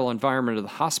sterile environment of the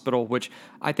hospital, which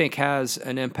I think has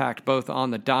an impact both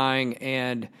on the dying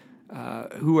and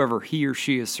whoever he or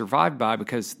she is survived by,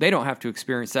 because they don't have to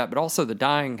experience that, but also the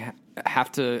dying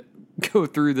have to go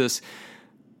through this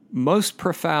most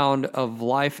profound of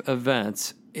life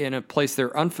events in a place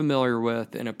they're unfamiliar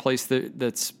with, in a place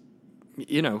that's,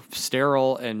 you know,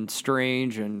 sterile and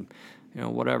strange and, you know,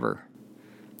 whatever.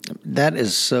 That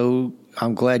is so,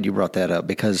 I'm glad you brought that up,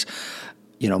 because,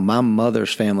 you know, my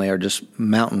mother's family are just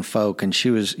mountain folk, and she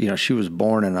was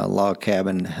born in a log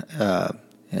cabin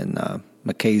in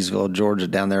McKaysville, Georgia,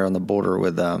 down there on the border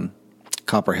with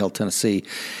Copper Hill, Tennessee.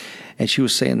 And she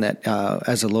was saying that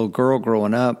as a little girl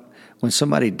growing up, when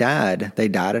somebody died, they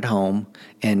died at home.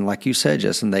 And like you said,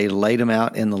 Justin, they laid them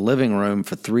out in the living room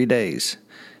for 3 days.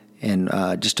 And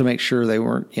just to make sure they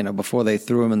weren't, you know, before they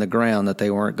threw them in the ground, that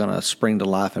they weren't going to spring to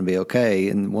life and be okay.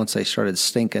 And once they started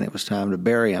stinking, it was time to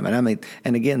bury them. And I mean,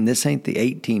 and again, this ain't the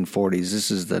 1840s. This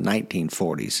is the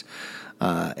 1940s.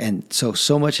 And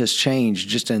so much has changed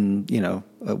just in, you know,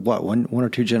 one or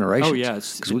two generations. Oh, yeah.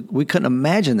 Because we couldn't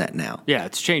imagine that now. Yeah,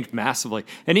 it's changed massively.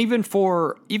 And even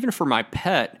for my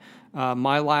pet,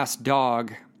 my last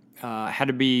dog had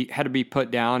to be put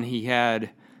down. He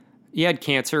had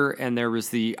cancer, and there was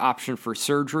the option for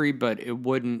surgery, but it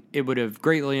would have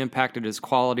greatly impacted his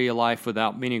quality of life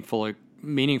without meaningfully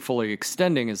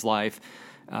extending his life.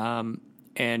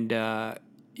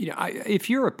 You know, if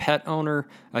you're a pet owner,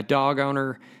 a dog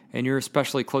owner, and you're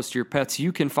especially close to your pets,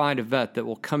 you can find a vet that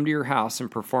will come to your house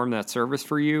and perform that service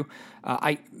for you.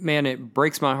 It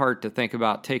breaks my heart to think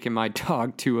about taking my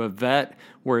dog to a vet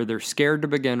where they're scared to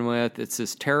begin with. It's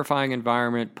this terrifying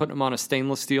environment, putting them on a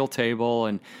stainless steel table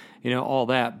and, you know, all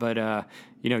that. But,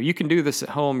 you know, you can do this at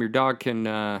home. Your dog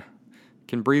can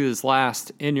breathe his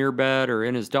last in your bed or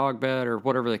in his dog bed or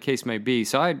whatever the case may be.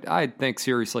 So I'd think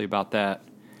seriously about that.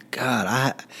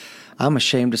 God, I'm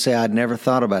ashamed to say I'd never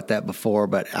thought about that before,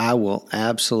 but I will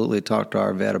absolutely talk to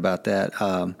our vet about that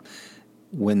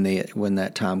when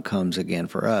that time comes again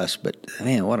for us. But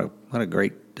man, what a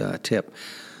great tip.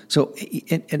 So,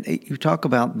 and you talk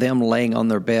about them laying on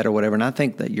their bed or whatever, and I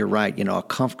think that you're right. You know, a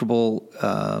comfortable,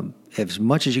 as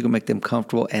much as you can make them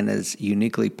comfortable and as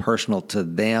uniquely personal to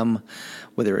them,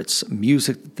 whether it's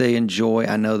music that they enjoy.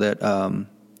 I know that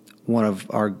one of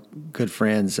our good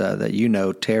friends that you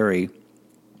know, Terry,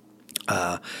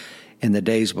 in the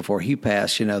days before he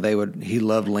passed, you know, he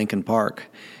loved Linkin Park,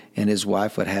 and his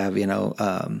wife would have, you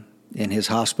know, in his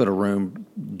hospital room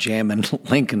jamming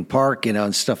Linkin Park, you know,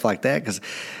 and stuff like that, because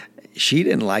she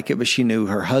didn't like it, but she knew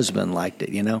her husband liked it,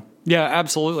 you know? Yeah,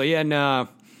 absolutely. And,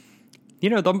 you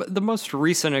know, the most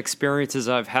recent experiences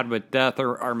I've had with death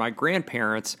are my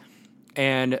grandparents.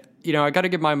 And, you know, I got to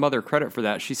give my mother credit for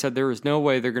that. She said there was no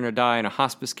way they're going to die in a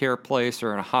hospice care place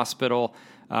or in a hospital.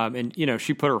 And, you know,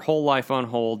 she put her whole life on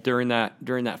hold during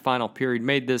that final period,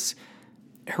 made this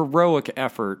heroic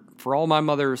effort. For all my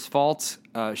mother's faults,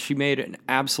 she made an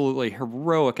absolutely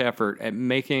heroic effort at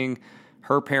making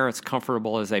her parents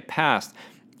comfortable as they passed.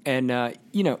 And,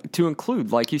 you know, to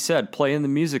include, like you said, playing the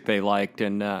music they liked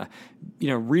and, you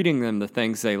know, reading them the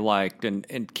things they liked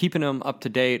and keeping them up to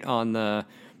date on the,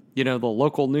 you know, the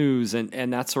local news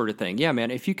and that sort of thing. Yeah, man,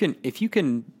 if you can, if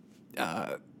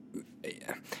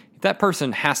that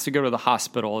person has to go to the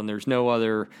hospital and there's no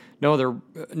other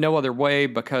way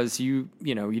because you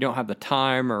don't have the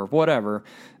time or whatever,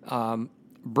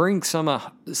 bring some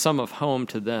of home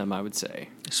to them, I would say.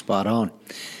 Spot on.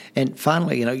 And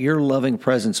finally, you know, your loving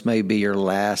presence may be your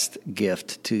last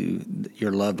gift to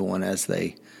your loved one as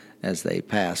they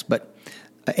pass. But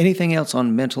anything else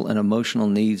on mental and emotional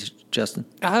needs, Justin?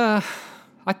 I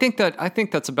think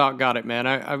that's about got it, man.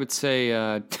 I would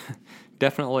say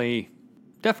definitely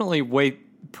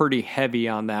pretty heavy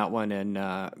on that one,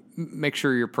 and make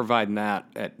sure you're providing that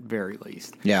at very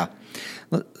least. Yeah.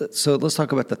 So let's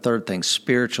talk about the third thing: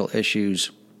 spiritual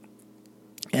issues.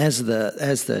 As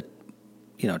the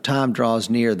time draws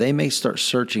near, they may start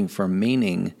searching for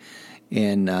meaning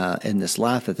in this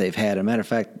life that they've had. As a matter of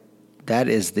fact, that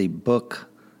is the book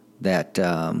that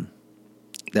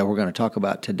we're going to talk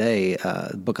about today.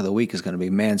 The book of the week is going to be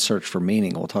Man's Search for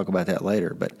Meaning. We'll talk about that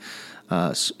later. But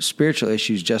spiritual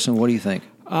issues, Justin, what do you think?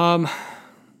 I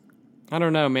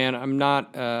don't know, man. I'm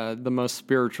not the most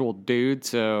spiritual dude,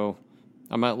 so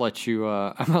I might let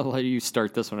you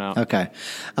start this one out. Okay.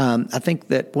 I think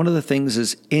that one of the things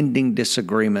is ending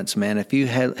disagreements, man. If you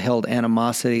held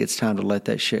animosity, it's time to let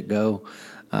that shit go.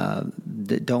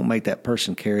 Don't make that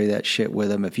person carry that shit with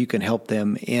them. If you can help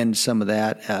them end some of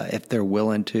that, if they're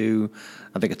willing to,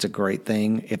 I think it's a great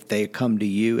thing. If they come to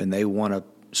you and they want to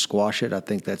squash it, I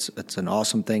think that's an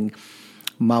awesome thing.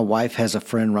 My wife has a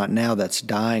friend right now that's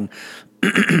dying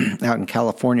out in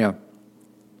California,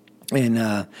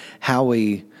 and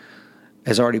Howie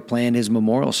has already planned his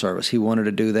memorial service. He wanted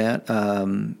to do that.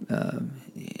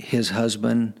 His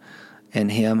husband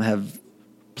and him have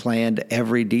planned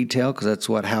every detail because that's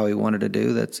what Howie wanted to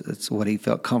do. That's what he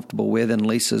felt comfortable with. And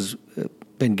Lisa's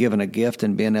been given a gift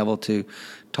and being able to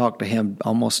talk to him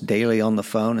almost daily on the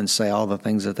phone and say all the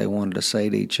things that they wanted to say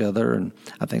to each other. And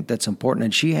I think that's important.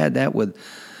 And she had that with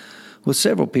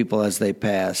several people as they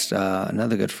passed.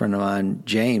 Another good friend of mine,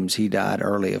 James, he died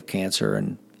early of cancer,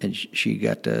 and she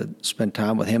got to spend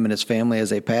time with him and his family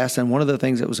as they passed. And one of the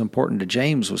things that was important to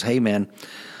James was, hey, man,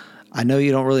 I know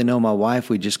you don't really know my wife.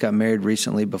 We just got married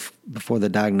recently before the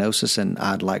diagnosis, and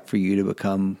I'd like for you to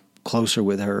become closer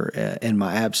with her in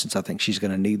my absence. I think she's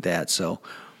going to need that. So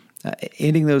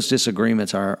ending those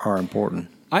disagreements are important.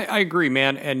 I agree,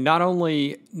 man. And not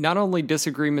only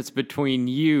disagreements between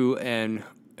you and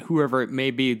whoever it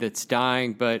may be that's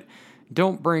dying, but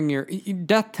don't bring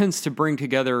death tends to bring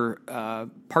together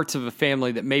parts of a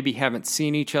family that maybe haven't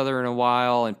seen each other in a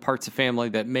while, and parts of family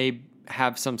that may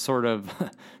have some sort of,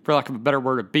 for lack of a better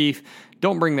word, of beef.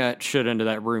 Don't bring that shit into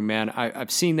that room, man.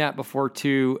 I've seen that before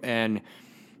too, and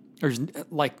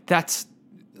that's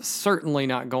certainly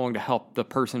not going to help the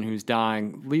person who's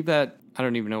dying. Leave that. I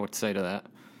don't even know what to say to that.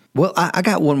 Well, I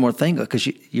got one more thing, because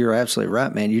you're absolutely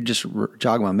right, man. You just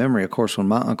jogged my memory. Of course, when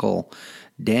my uncle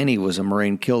Danny was a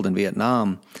Marine killed in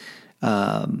Vietnam,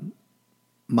 my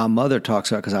mother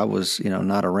talks about, because I was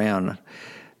not around,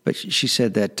 but she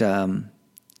said that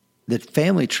that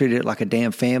family treated it like a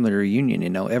damn family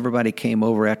reunion. Everybody came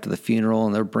over after the funeral,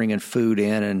 and they're bringing food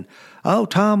in, and, oh,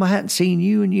 Tom, I hadn't seen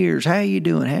you in years. How you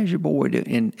doing? How's your boy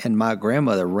doing? And my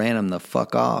grandmother ran him the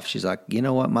fuck off. She's like, you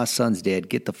know what? My son's dead.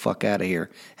 Get the fuck out of here.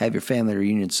 Have your family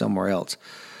reunion somewhere else.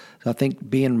 So I think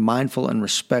being mindful and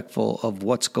respectful of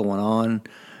what's going on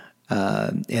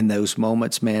in those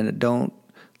moments, man, don't,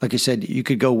 like you said, you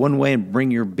could go one way and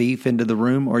bring your beef into the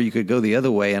room, or you could go the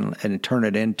other way and turn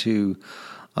it into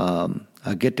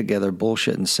a get-together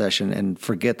bullshitting session and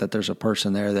forget that there's a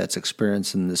person there that's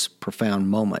experiencing this profound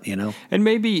moment, And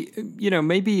maybe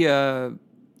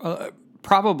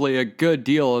probably a good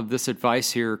deal of this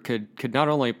advice here could not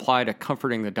only apply to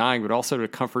comforting the dying, but also to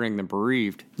comforting the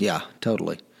bereaved. Yeah,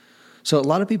 totally. So a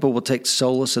lot of people will take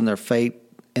solace in their fate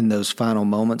in those final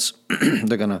moments. I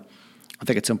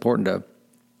think it's important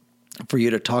for you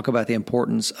to talk about the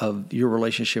importance of your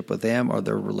relationship with them or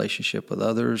their relationship with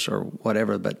others or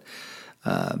whatever. But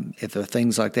if there are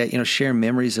things like that, share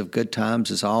memories of good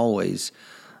times is always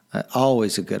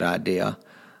a good idea.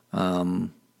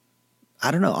 I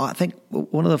don't know. I think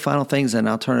one of the final things, and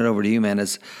I'll turn it over to you, man,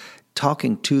 is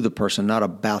talking to the person, not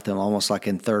about them, almost like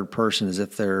in third person, as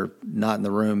if they're not in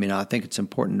the room. I think it's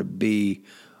important to be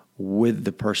with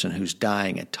the person who's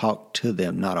dying and talk to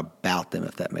them, not about them,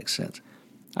 if that makes sense.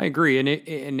 I agree,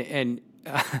 and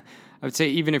I would say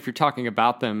even if you're talking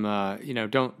about them,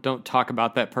 don't talk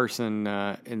about that person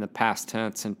in the past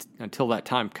tense until that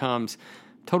time comes.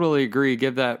 Totally agree.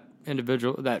 Give that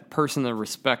individual, that person, the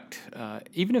respect,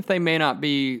 even if they may not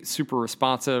be super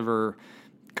responsive or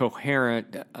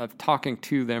coherent, of talking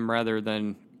to them rather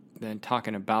than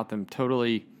talking about them.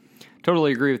 Totally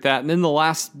agree with that. And then the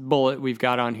last bullet we've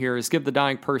got on here is give the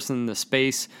dying person the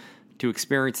space to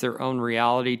experience their own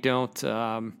reality. Don't,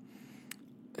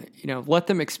 let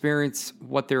them experience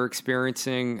what they're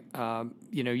experiencing.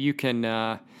 You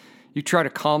try to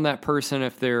calm that person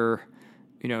if they're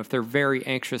very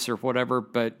anxious or whatever,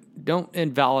 but don't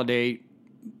invalidate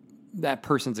that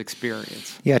person's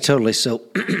experience. Yeah, totally. So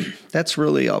that's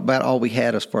really about all we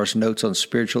had as far as notes on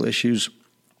spiritual issues.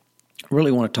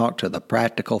 Really want to talk to the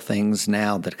practical things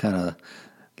now, that kind of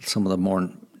some of the more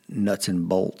nuts and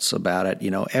bolts about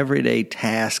it. Everyday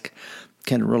task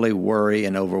can really worry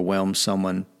and overwhelm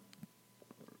someone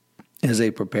as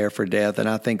they prepare for death. And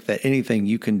I think that anything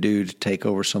you can do to take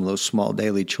over some of those small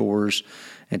daily chores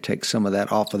and take some of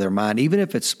that off of their mind, even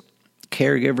if it's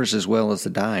caregivers as well as the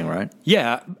dying, right?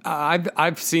 Yeah,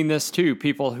 I've seen this too.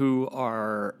 People who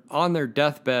are on their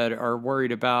deathbed are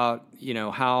worried about,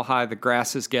 how high the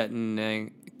grass is getting,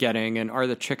 and are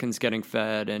the chickens getting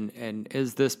fed, and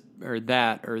is this or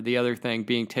that or the other thing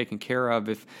being taken care of.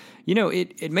 If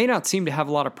it may not seem to have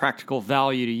a lot of practical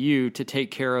value to you to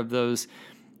take care of those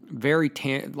very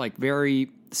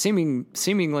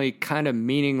seemingly kind of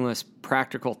meaningless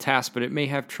practical tasks, but it may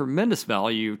have tremendous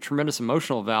value, tremendous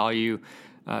emotional value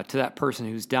to that person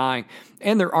who's dying.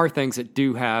 And there are things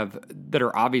that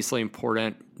are obviously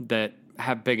important that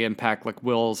have big impact, like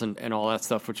wills and all that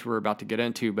stuff, which we're about to get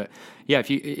into. But yeah, if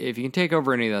you can take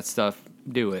over any of that stuff,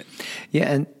 do it.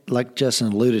 Yeah, and like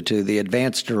Justin alluded to, the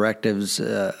advance directives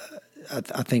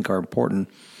I think are important.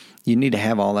 You need to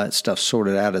have all that stuff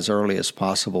sorted out as early as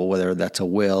possible, whether that's a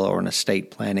will or an estate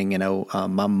planning.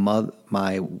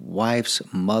 My wife's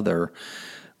mother,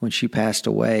 when she passed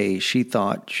away, she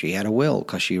thought she had a will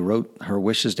because she wrote her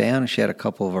wishes down, and she had a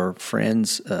couple of her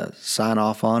friends sign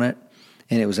off on it.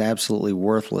 And it was absolutely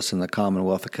worthless in the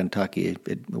Commonwealth of Kentucky.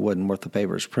 It wasn't worth the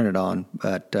paper it was printed on.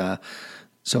 But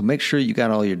so make sure you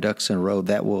got all your ducks in a row.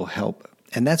 That will help.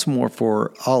 And that's more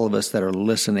for all of us that are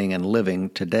listening and living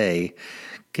today.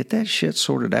 Get that shit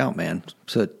sorted out, man,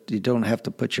 so that you don't have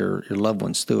to put your loved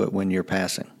ones through it when you're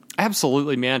passing.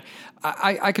 Absolutely, man.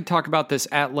 I could talk about this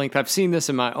at length. I've seen this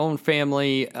in my own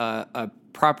family. A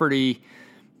property,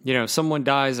 someone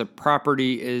dies, a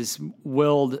property is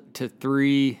willed to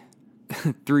three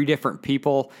different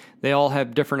people. They all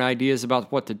have different ideas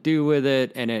about what to do with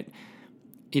it. And it,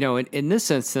 in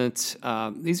this instance,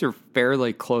 these are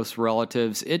fairly close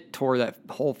relatives. It tore that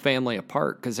whole family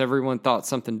apart because everyone thought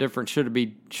something different should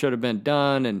have been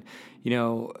done. And,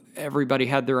 everybody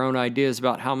had their own ideas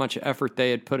about how much effort they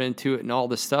had put into it and all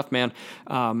this stuff, man.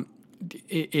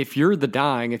 If you're the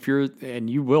dying, and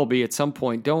you will be at some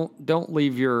point, don't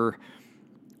leave your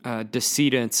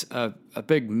decedents a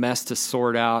big mess to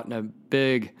sort out and a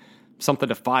big something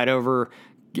to fight over,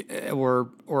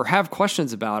 or have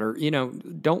questions about, or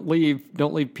don't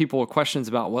leave people with questions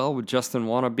about, well, would Justin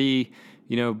want to be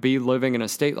living in a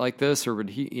state like this, or would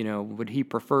he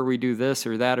prefer we do this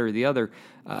or that or the other?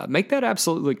 Make that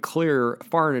absolutely clear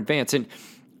far in advance. And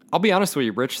I'll be honest with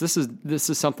you, Rich, this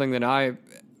is something that I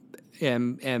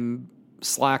am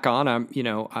slack on.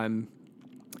 I'm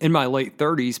in my late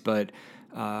 30s, but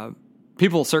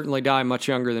people certainly die much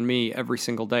younger than me every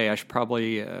single day. I should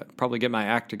probably get my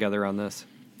act together on this.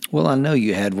 Well, I know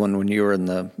you had one when you were in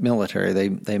the military.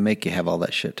 They make you have all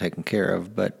that shit taken care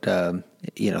of, but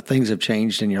things have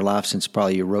changed in your life since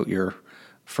probably you wrote your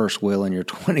first will in your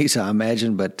 20s, I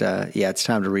imagine. But it's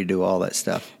time to redo all that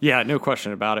stuff. Yeah, no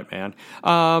question about it, man.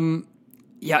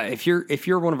 Yeah, if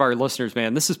you're one of our listeners,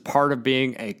 man, this is part of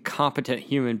being a competent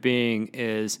human being,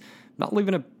 is not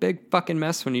leaving a big fucking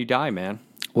mess when you die, man.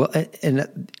 Well,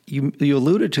 and you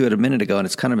alluded to it a minute ago, and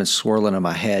it's kind of been swirling in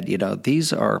my head.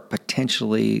 These are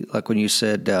potentially, like when you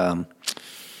said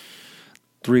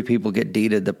 3 people get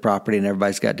deeded the property and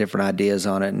everybody's got different ideas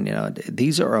on it. And,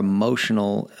 these are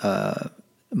emotional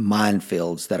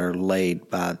minefields that are laid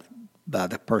by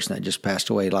the person that just passed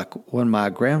away. Like when my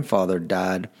grandfather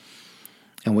died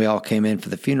and we all came in for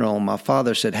the funeral, my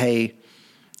father said, hey,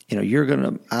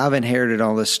 I've inherited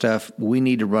all this stuff. We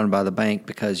need to run by the bank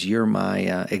because you're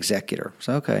my executor.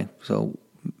 So, okay. So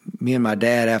me and my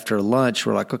dad after lunch,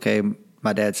 we're like, okay,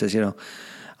 my dad says, I'm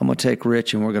going to take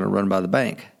Rich and we're going to run by the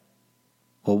bank.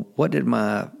 Well, what did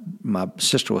my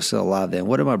sister was still alive then?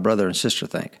 What did my brother and sister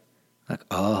think? Like,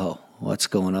 oh, what's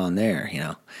going on there?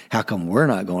 How come we're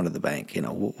not going to the bank?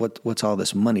 What's all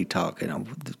this money talk?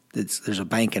 There's a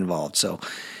bank involved. So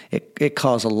it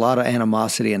caused a lot of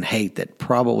animosity and hate that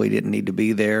probably didn't need to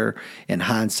be there. In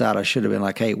hindsight, I should have been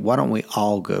like, hey, why don't we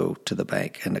all go to the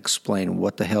bank and explain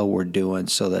what the hell we're doing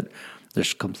so that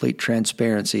there's complete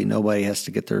transparency. Nobody has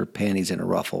to get their panties in a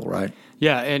ruffle, right?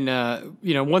 Yeah, and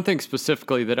one thing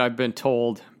specifically that I've been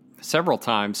told several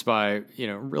times by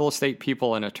real estate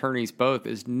people and attorneys both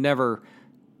is never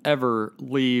ever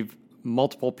leave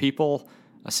multiple people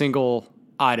a single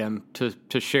item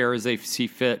to share as they see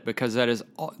fit, because that is,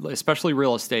 especially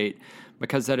real estate,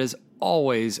 because that is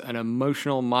always an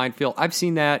emotional minefield. I've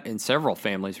seen that in several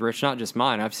families, Rich, not just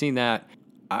mine. I've seen that.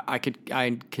 I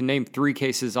can name 3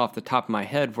 cases off the top of my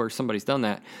head where somebody's done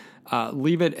that.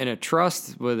 Leave it in a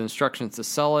trust with instructions to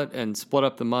sell it and split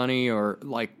up the money, or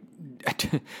like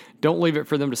don't leave it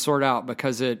for them to sort out,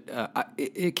 because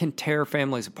it can tear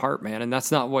families apart, man. And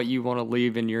that's not what you want to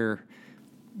leave in your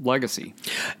legacy.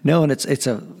 No, and it's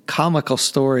a comical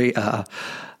story. I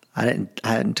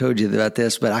hadn't told you about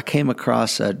this, but I came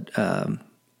across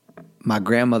my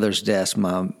grandmother's desk.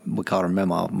 We called her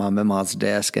Mama, my Mama's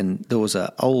desk, and there was an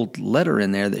old letter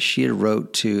in there that she had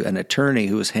wrote to an attorney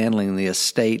who was handling the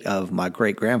estate of my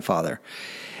great grandfather,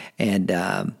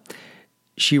 and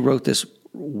she wrote this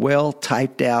well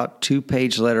typed out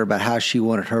 2-page letter about how she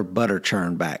wanted her butter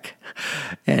churn back.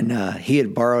 And he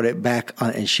had borrowed it back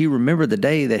and she remembered the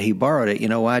day that he borrowed it. You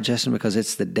know why, Justin? Because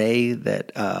it's the day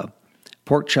that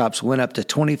pork chops went up to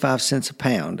 25 cents a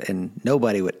pound, and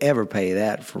nobody would ever pay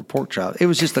that for pork chops. It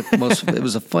was just it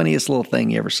was the funniest little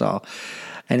thing you ever saw.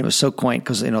 And it was so quaint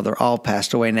because, they're all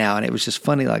passed away now. And it was just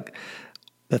funny, like,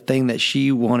 the thing that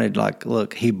she wanted, like,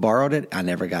 look, he borrowed it. I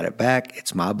never got it back.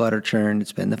 It's my butter churn.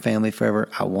 It's been the family forever.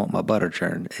 I want my butter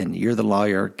churn. And you're the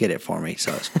lawyer. Get it for me.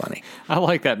 So it's funny. I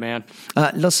like that, man.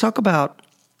 Let's talk about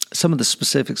some of the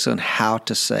specifics on how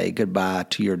to say goodbye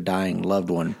to your dying loved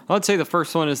one. I'd say the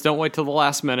first one is don't wait till the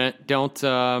last minute. Don't,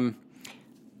 I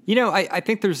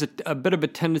think there's a bit of a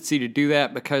tendency to do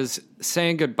that, because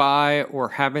saying goodbye or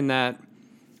having that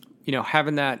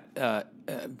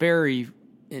very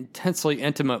intensely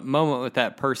intimate moment with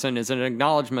that person is an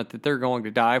acknowledgement that they're going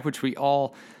to die, which we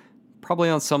all probably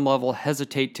on some level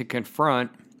hesitate to confront.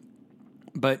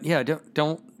 But yeah,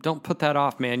 don't put that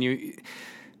off, man.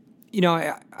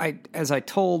 As I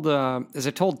told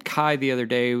Kai the other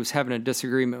day, who was having a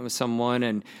disagreement with someone,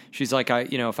 and she's like,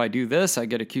 if I do this, I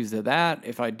get accused of that.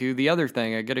 If I do the other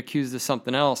thing, I get accused of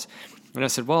something else. And I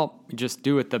said, well, just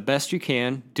do it the best you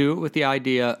can. Do it with the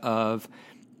idea of,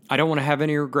 I don't want to have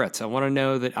any regrets. I want to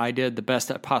know that I did the best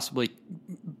I possibly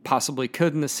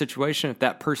could in this situation. If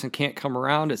that person can't come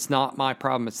around, it's not my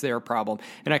problem, it's their problem.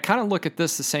 And I kind of look at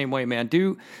this the same way, man.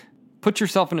 Put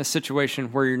yourself in a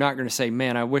situation where you're not going to say,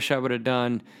 man, I wish I would have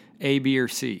done A, B, or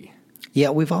C.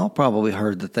 Yeah, we've all probably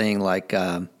heard the thing like,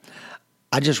 I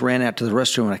just ran out to the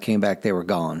restroom when I came back, they were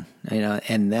gone.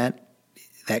 And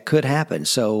that could happen.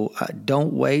 So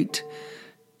don't wait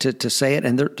to say it.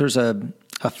 And there's a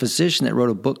physician that wrote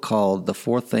a book called The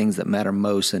 4 Things That Matter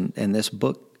Most. And this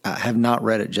book, I have not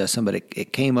read it, Justin, but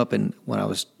it came up when I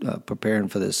was preparing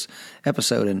for this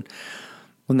episode. And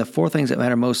when the 4 things that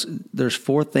matter most, there's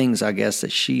 4 things, I guess,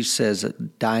 that she says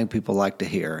that dying people like to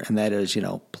hear. And that is,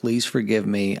 please forgive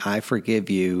me, I forgive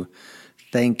you,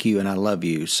 thank you, and I love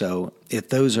you. So if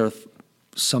those are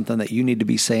something that you need to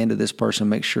be saying to this person,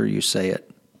 make sure you say it.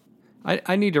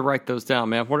 I need to write those down,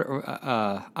 man.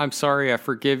 I'm sorry, I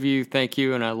forgive you, thank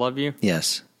you, and I love you.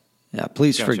 Yes. Yeah,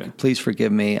 please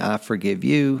forgive me. I forgive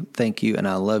you. Thank you, and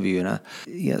I love you.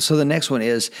 And so the next one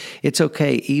is, it's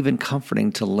okay, even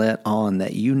comforting, to let on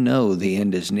that the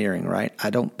end is nearing. Right?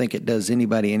 I don't think it does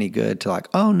anybody any good to like,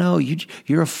 oh no,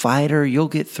 you're a fighter. You'll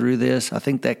get through this. I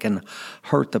think that can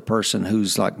hurt the person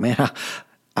who's like, man,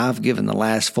 I've given the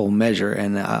last full measure,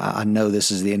 and I know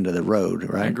this is the end of the road.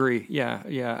 Right? I agree.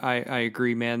 Yeah, I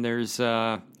agree, man. There's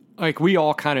we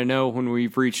all kind of know when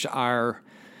we've reached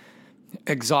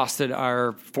exhausted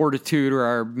our fortitude or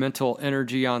our mental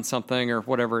energy on something or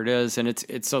whatever it is, and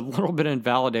it's a little bit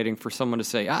invalidating for someone to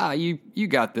say, you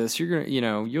got this, you're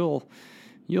gonna,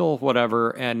 you'll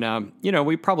whatever, and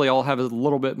we probably all have a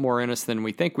little bit more in us than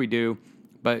we think we do.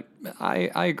 But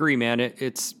I agree, man.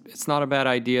 It's not a bad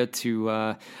idea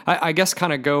to I guess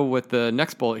kind of go with the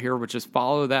next bullet here, which is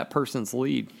follow that person's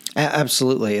lead.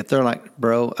 Absolutely. If they're like,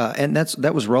 bro, and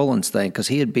that was Roland's thing, because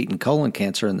he had beaten colon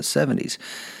cancer in the 70s.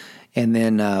 And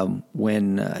then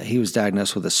when he was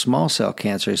diagnosed with a small cell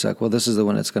cancer, he's like, well, this is the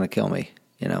one that's going to kill me.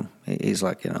 He's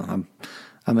like, I'm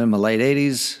in my late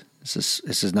 80s.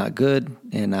 This is not good,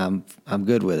 and I'm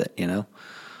good with it.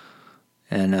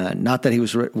 And not that he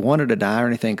wanted to die or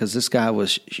anything, because this guy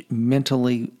was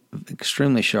mentally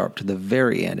extremely sharp to the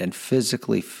very end and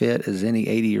physically fit as any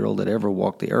 80-year-old that ever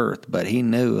walked the earth. But he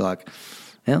knew, like,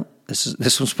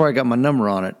 this one's probably got my number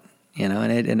on it.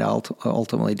 And it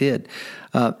ultimately did.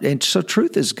 And so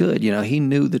truth is good. He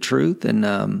knew the truth,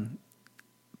 and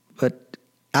but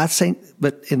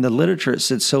in the literature it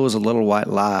said, so is a little white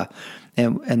lie.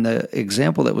 And the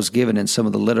example that was given in some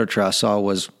of the literature I saw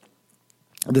was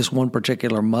this one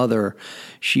particular mother.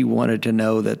 She wanted to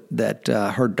know that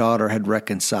her daughter had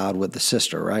reconciled with the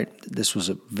sister, right? This was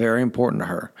very important to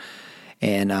her.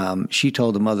 And she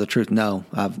told the mother the truth. No,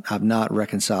 I've not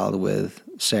reconciled with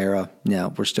Sarah.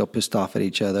 No, we're still pissed off at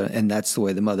each other. And that's the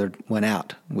way the mother went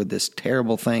out, with this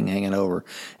terrible thing hanging over.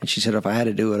 And she said, if I had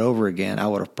to do it over again, I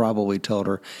would have probably told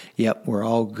her, yep, we're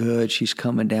all good. She's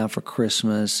coming down for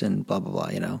Christmas and blah, blah,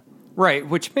 blah, Right,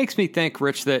 which makes me think,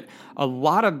 Rich, that a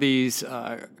lot of these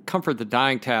comfort the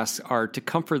dying tasks are to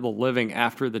comfort the living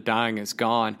after the dying is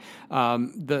gone.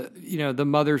 The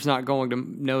mother's not going to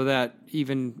know that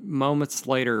even moments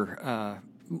later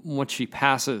once she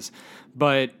passes.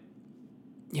 But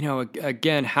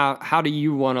again, how do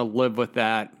you want to live with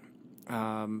that?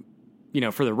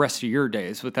 For the rest of your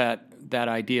days, with that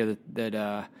idea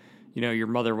that your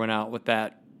mother went out with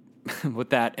that. With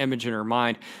that image in her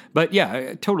mind. But yeah,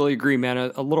 I totally agree, man.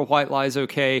 A little white lie is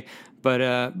okay,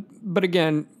 but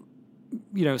again,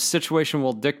 situation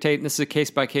will dictate, and this is a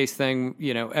case by case thing.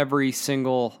 Every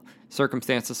single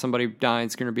circumstance of somebody dying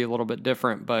is going to be a little bit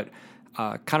different, but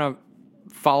kind of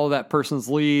follow that person's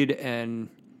lead, and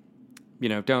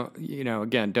don't you're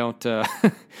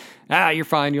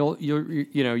fine. You'll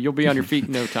be on your feet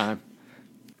in no time.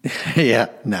 Yeah,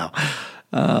 no.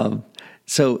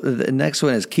 So the next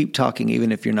one is keep talking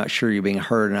even if you're not sure you're being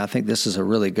heard. And I think this is a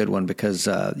really good one because,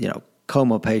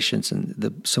 coma patients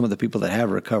and some of the people that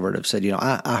have recovered have said,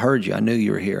 I heard you. I knew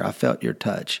you were here. I felt your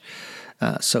touch.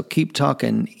 So keep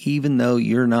talking even though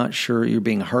you're not sure you're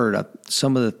being heard.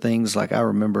 Some of the things, like I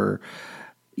remember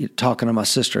talking to my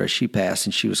sister as she passed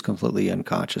and she was completely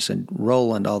unconscious. And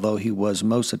Roland, although he was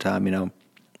most of the time,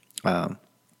 and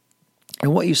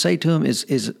what you say to him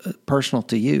is personal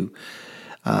to you.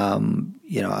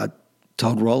 I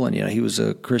told Roland, he was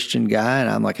a Christian guy, and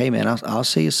I'm like, hey man, I'll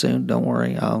see you soon. Don't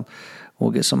worry. We'll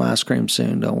get some ice cream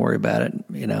soon. Don't worry about it.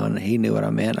 And he knew what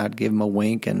I meant. I'd give him a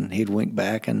wink and he'd wink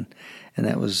back. And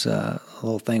that was a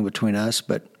little thing between us,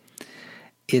 but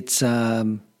it's,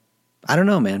 I don't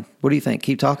know, man. What do you think?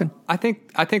 Keep talking. I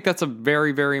think that's a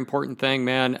very, very important thing,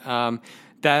 man.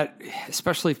 That,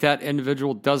 especially if that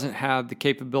individual doesn't have the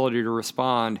capability to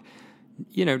respond,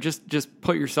 just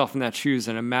put yourself in that shoes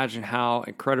and imagine how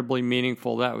incredibly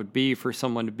meaningful that would be for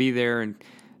someone to be there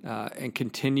and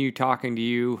continue talking to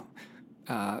you.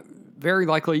 Very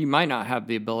likely you might not have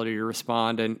the ability to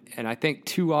respond. And I think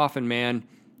too often, man,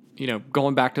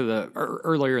 going back to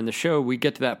earlier in the show, we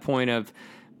get to that point of,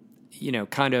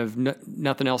 kind of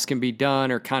nothing else can be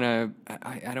done, or kind of,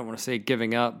 I don't want to say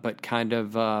giving up, but kind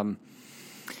of,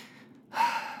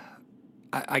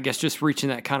 I guess just reaching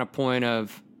that kind of point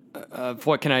of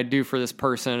what can I do for this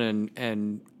person,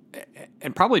 and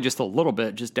probably just a little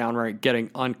bit, just downright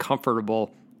getting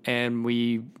uncomfortable, and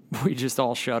we just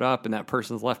all shut up, and that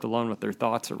person's left alone with their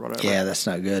thoughts or whatever. Yeah, that's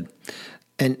not good.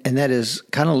 And that is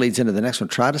kind of leads into the next one.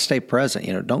 Try to stay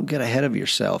present. Don't get ahead of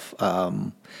yourself.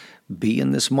 Be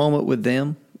in this moment with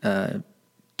them.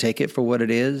 Take it for what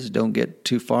it is. Don't get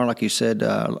too far, like you said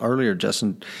earlier,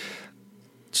 Justin.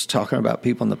 Just talking about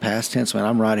people in the past tense, man,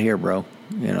 I'm right here, bro.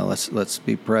 Let's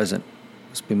be present.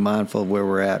 Let's be mindful of where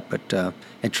we're at, but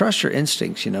and trust your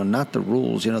instincts. Not the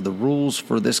rules. The rules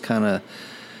for this kind of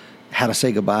how to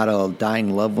say goodbye to a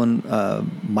dying loved one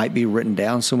might be written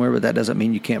down somewhere, but that doesn't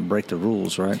mean you can't break the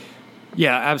rules, right?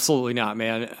 Yeah, absolutely not,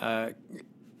 man.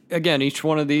 Again, each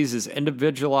one of these is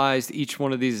individualized. Each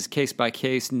one of these is case by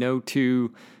case. No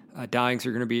two deaths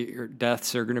are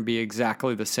going to be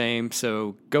exactly the same.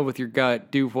 So go with your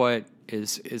gut. Do what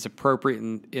is appropriate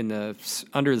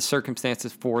under the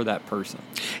circumstances for that person.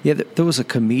 Yeah, there was a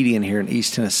comedian here in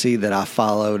East Tennessee that I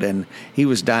followed, and he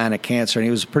was dying of cancer, and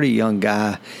he was a pretty young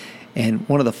guy. And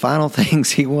one of the final things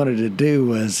he wanted to do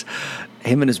was,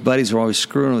 him and his buddies were always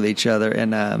screwing with each other,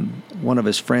 and one of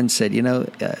his friends said,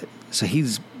 so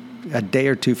he's a day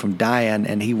or two from dying,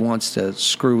 and he wants to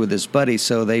screw with his buddy,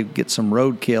 so they get some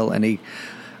roadkill, and he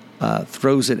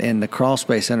throws it in the crawl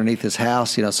space underneath his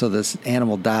house, so this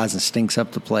animal dies and stinks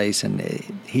up the place, and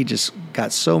he just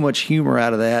got so much humor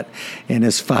out of that in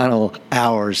his final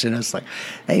hours. And it's like,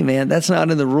 hey, man, that's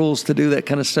not in the rules to do that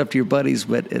kind of stuff to your buddies,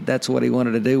 but that's what he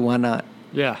wanted to do. Why not?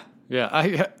 Yeah.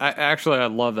 I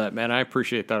love that, man. I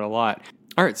appreciate that a lot.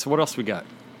 All right, so what else we got?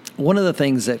 One of the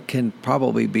things that can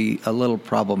probably be a little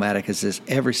problematic is this: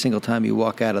 every single time you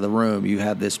walk out of the room, you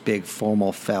have this big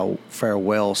formal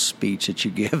farewell speech that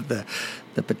you give the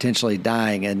potentially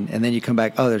dying, and then you come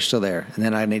back, oh, they're still there, and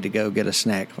then I need to go get a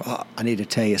snack. Oh, I need to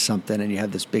tell you something, and you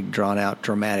have this big drawn-out,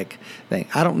 dramatic thing.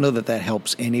 I don't know that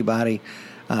helps anybody.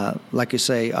 Like you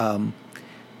say,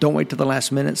 don't wait till the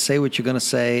last minute. Say what you're going to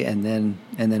say, and then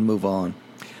move on.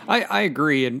 I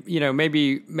agree, and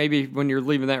maybe when you're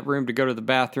leaving that room to go to the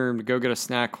bathroom, to go get a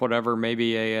snack, whatever,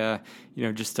 maybe I'm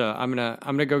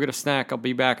gonna go get a snack. I'll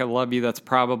be back. I love you. That's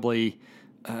probably,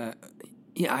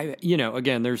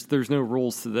 again, there's no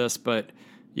rules to this, but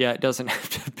yeah, it doesn't have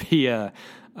to be a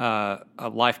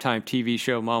Lifetime TV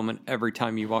show moment every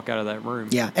time you walk out of that room.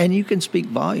 Yeah, and you can speak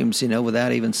volumes,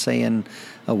 without even saying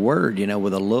a word,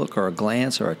 with a look or a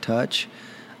glance or a touch.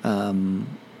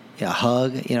 a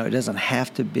hug. It doesn't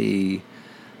have to be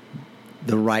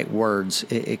the right words.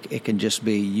 It can just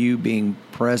be you being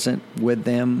present with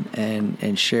them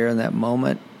and sharing that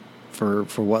moment for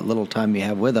what little time you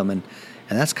have with them. And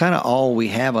that's kind of all we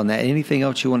have on that. Anything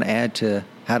else you want to add to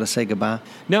how to say goodbye?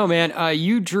 No, man.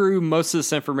 You drew most of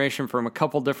this information from a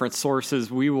couple different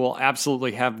sources. We will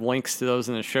absolutely have links to those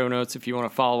in the show notes if you want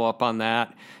to follow up on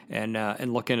that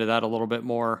and look into that a little bit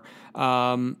more.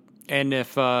 And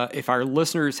if our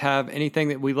listeners have anything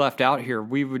that we left out here,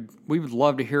 we would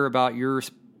love to hear about your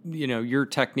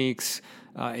techniques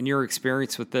and your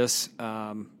experience with this.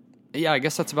 I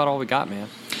guess that's about all we got, man.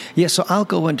 Yeah, so I'll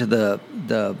go into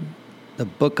the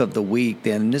book of the week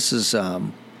then. This is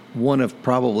one of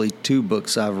probably 2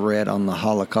 books I've read on the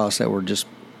Holocaust that were just,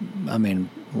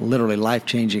 literally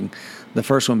life-changing. The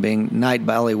first one being Night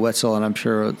by Elie Wiesel, and I'm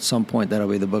sure at some point that'll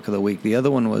be the book of the week. The other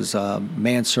one was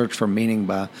Man's Search for Meaning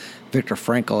by Viktor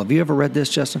Frankl. Have you ever read this,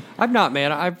 Justin? I've not,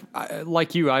 man.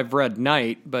 I've read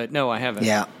Night, but no, I haven't.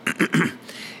 Yeah.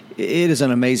 It is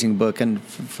an amazing book, and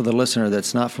for the listener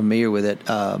that's not familiar with it,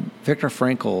 Viktor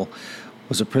Frankl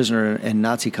was a prisoner in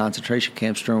Nazi concentration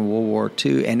camps during World War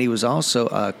II, and he was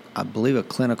also, I believe, a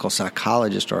clinical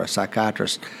psychologist or a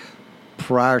psychiatrist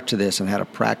prior to this and had a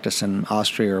practice in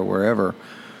Austria or wherever.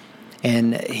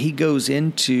 And he goes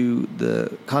into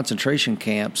the concentration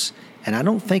camps, and I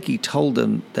don't think he told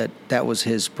them that was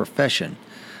his profession,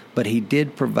 but he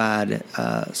did provide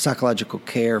psychological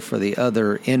care for the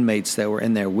other inmates that were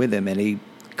in there with him. And he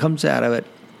comes out of it,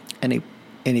 and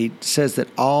he says that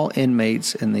all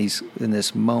inmates in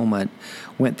this moment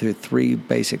went through 3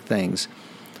 basic things.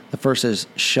 The first is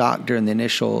shock during the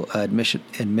initial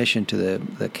admission to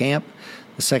the camp.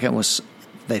 The second was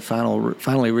they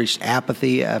finally reached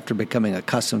apathy after becoming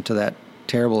accustomed to that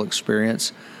terrible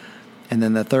experience. And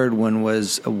then the third one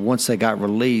was once they got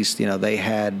released, they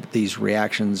had these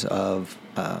reactions of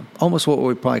almost what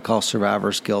we probably call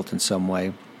survivor's guilt in some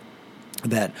way.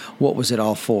 That what was it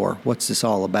all for? What's this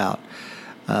all about?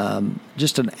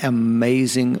 Just an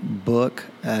amazing book,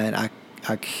 and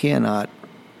I cannot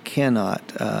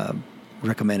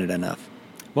recommend it enough.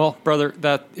 Well, brother,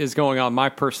 that is going on my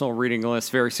personal reading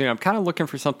list very soon. I'm kind of looking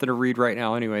for something to read right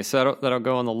now anyway, so that'll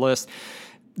go on the list.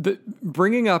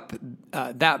 Bringing up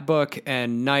that book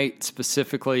and Night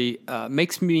specifically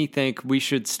makes me think we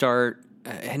should start,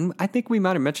 and I think we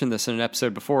might have mentioned this in an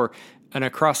episode before, an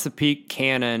Across the Peak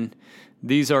canon.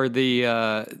 These are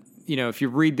the, if you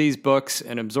read these books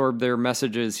and absorb their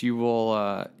messages,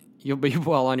 you'll be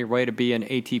well on your way to being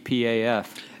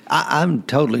ATPAF. I'm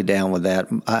totally down with that.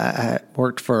 I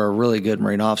worked for a really good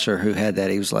Marine officer who had that.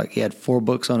 He had 4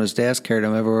 books on his desk, carried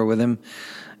them everywhere with him,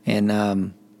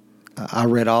 and I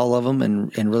read all of them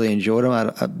and really enjoyed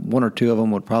them. 1 or 2 of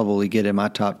them would probably get in my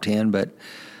top 10,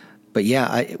 but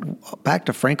yeah, back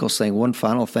to Frankl's thing, one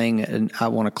final thing, and I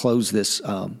want to close this,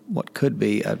 what could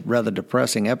be a rather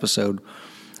depressing episode,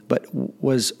 but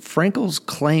was Frankl's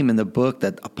claim in the book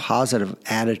that a positive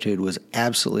attitude was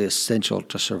absolutely essential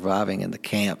to surviving in the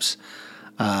camps.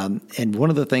 And one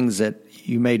of the things that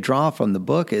you may draw from the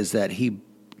book is that he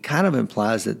kind of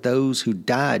implies that those who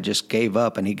died just gave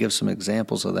up, and he gives some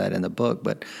examples of that in the book,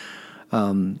 but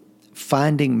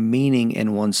finding meaning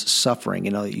in one's suffering.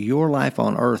 Your life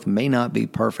on earth may not be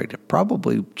perfect.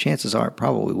 Chances are it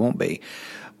probably won't be.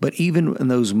 But even in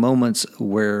those moments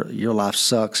where your life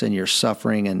sucks and you're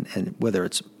suffering, and whether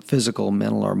it's physical,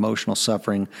 mental, or emotional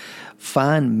suffering,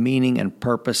 find meaning and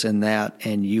purpose in that,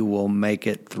 and you will make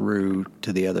it through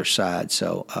to the other side.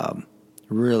 So,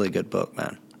 really good book,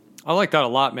 man. I like that a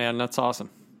lot, man. That's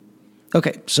awesome.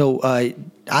 Okay, so I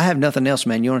have nothing else,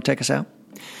 man. You want to take us out?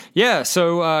 Yeah,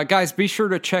 so guys, be sure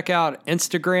to check out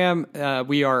Instagram.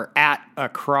 We are at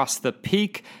Across the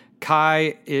Peak.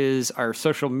 Kai is our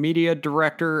social media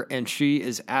director, and she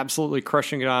is absolutely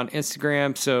crushing it on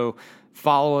Instagram. So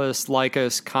follow us, like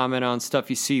us, comment on stuff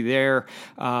you see there.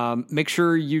 Make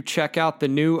sure you check out the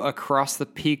new Across the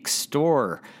Peak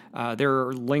store. There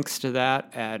are links to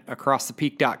that at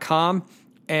acrossthepeak.com.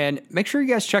 And make sure you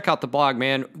guys check out the blog,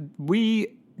 man.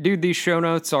 These show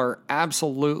notes are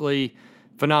absolutely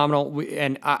phenomenal.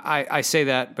 And I say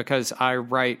that because I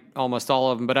write almost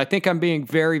all of them, but I think I'm being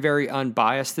very, very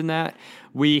unbiased in that.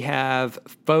 We have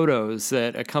photos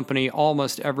that accompany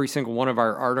almost every single one of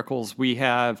our articles. We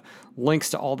have links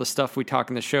to all the stuff we talk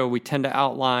in the show. We tend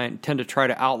to try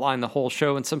to outline the whole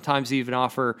show, and sometimes even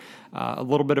offer a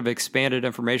little bit of expanded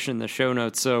information in the show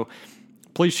notes. So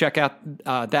please check out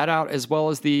that out, as well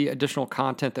as the additional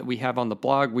content that we have on the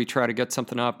blog. We try to get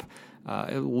something up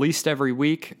at least every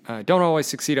week. Don't always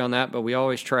succeed on that, but we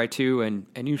always try to, and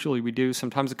usually we do,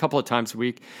 sometimes a couple of times a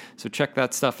week. So check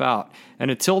that stuff out.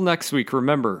 And until next week,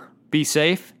 remember, be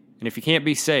safe. And if you can't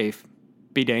be safe,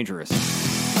 be dangerous.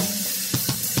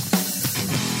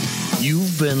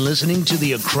 You've been listening to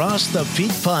the Across the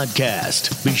Peak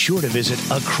podcast. Be sure to visit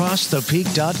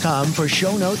acrossthepeak.com for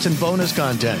show notes and bonus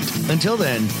content. Until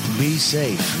then, be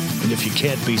safe. And if you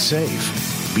can't be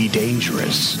safe, be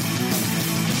dangerous.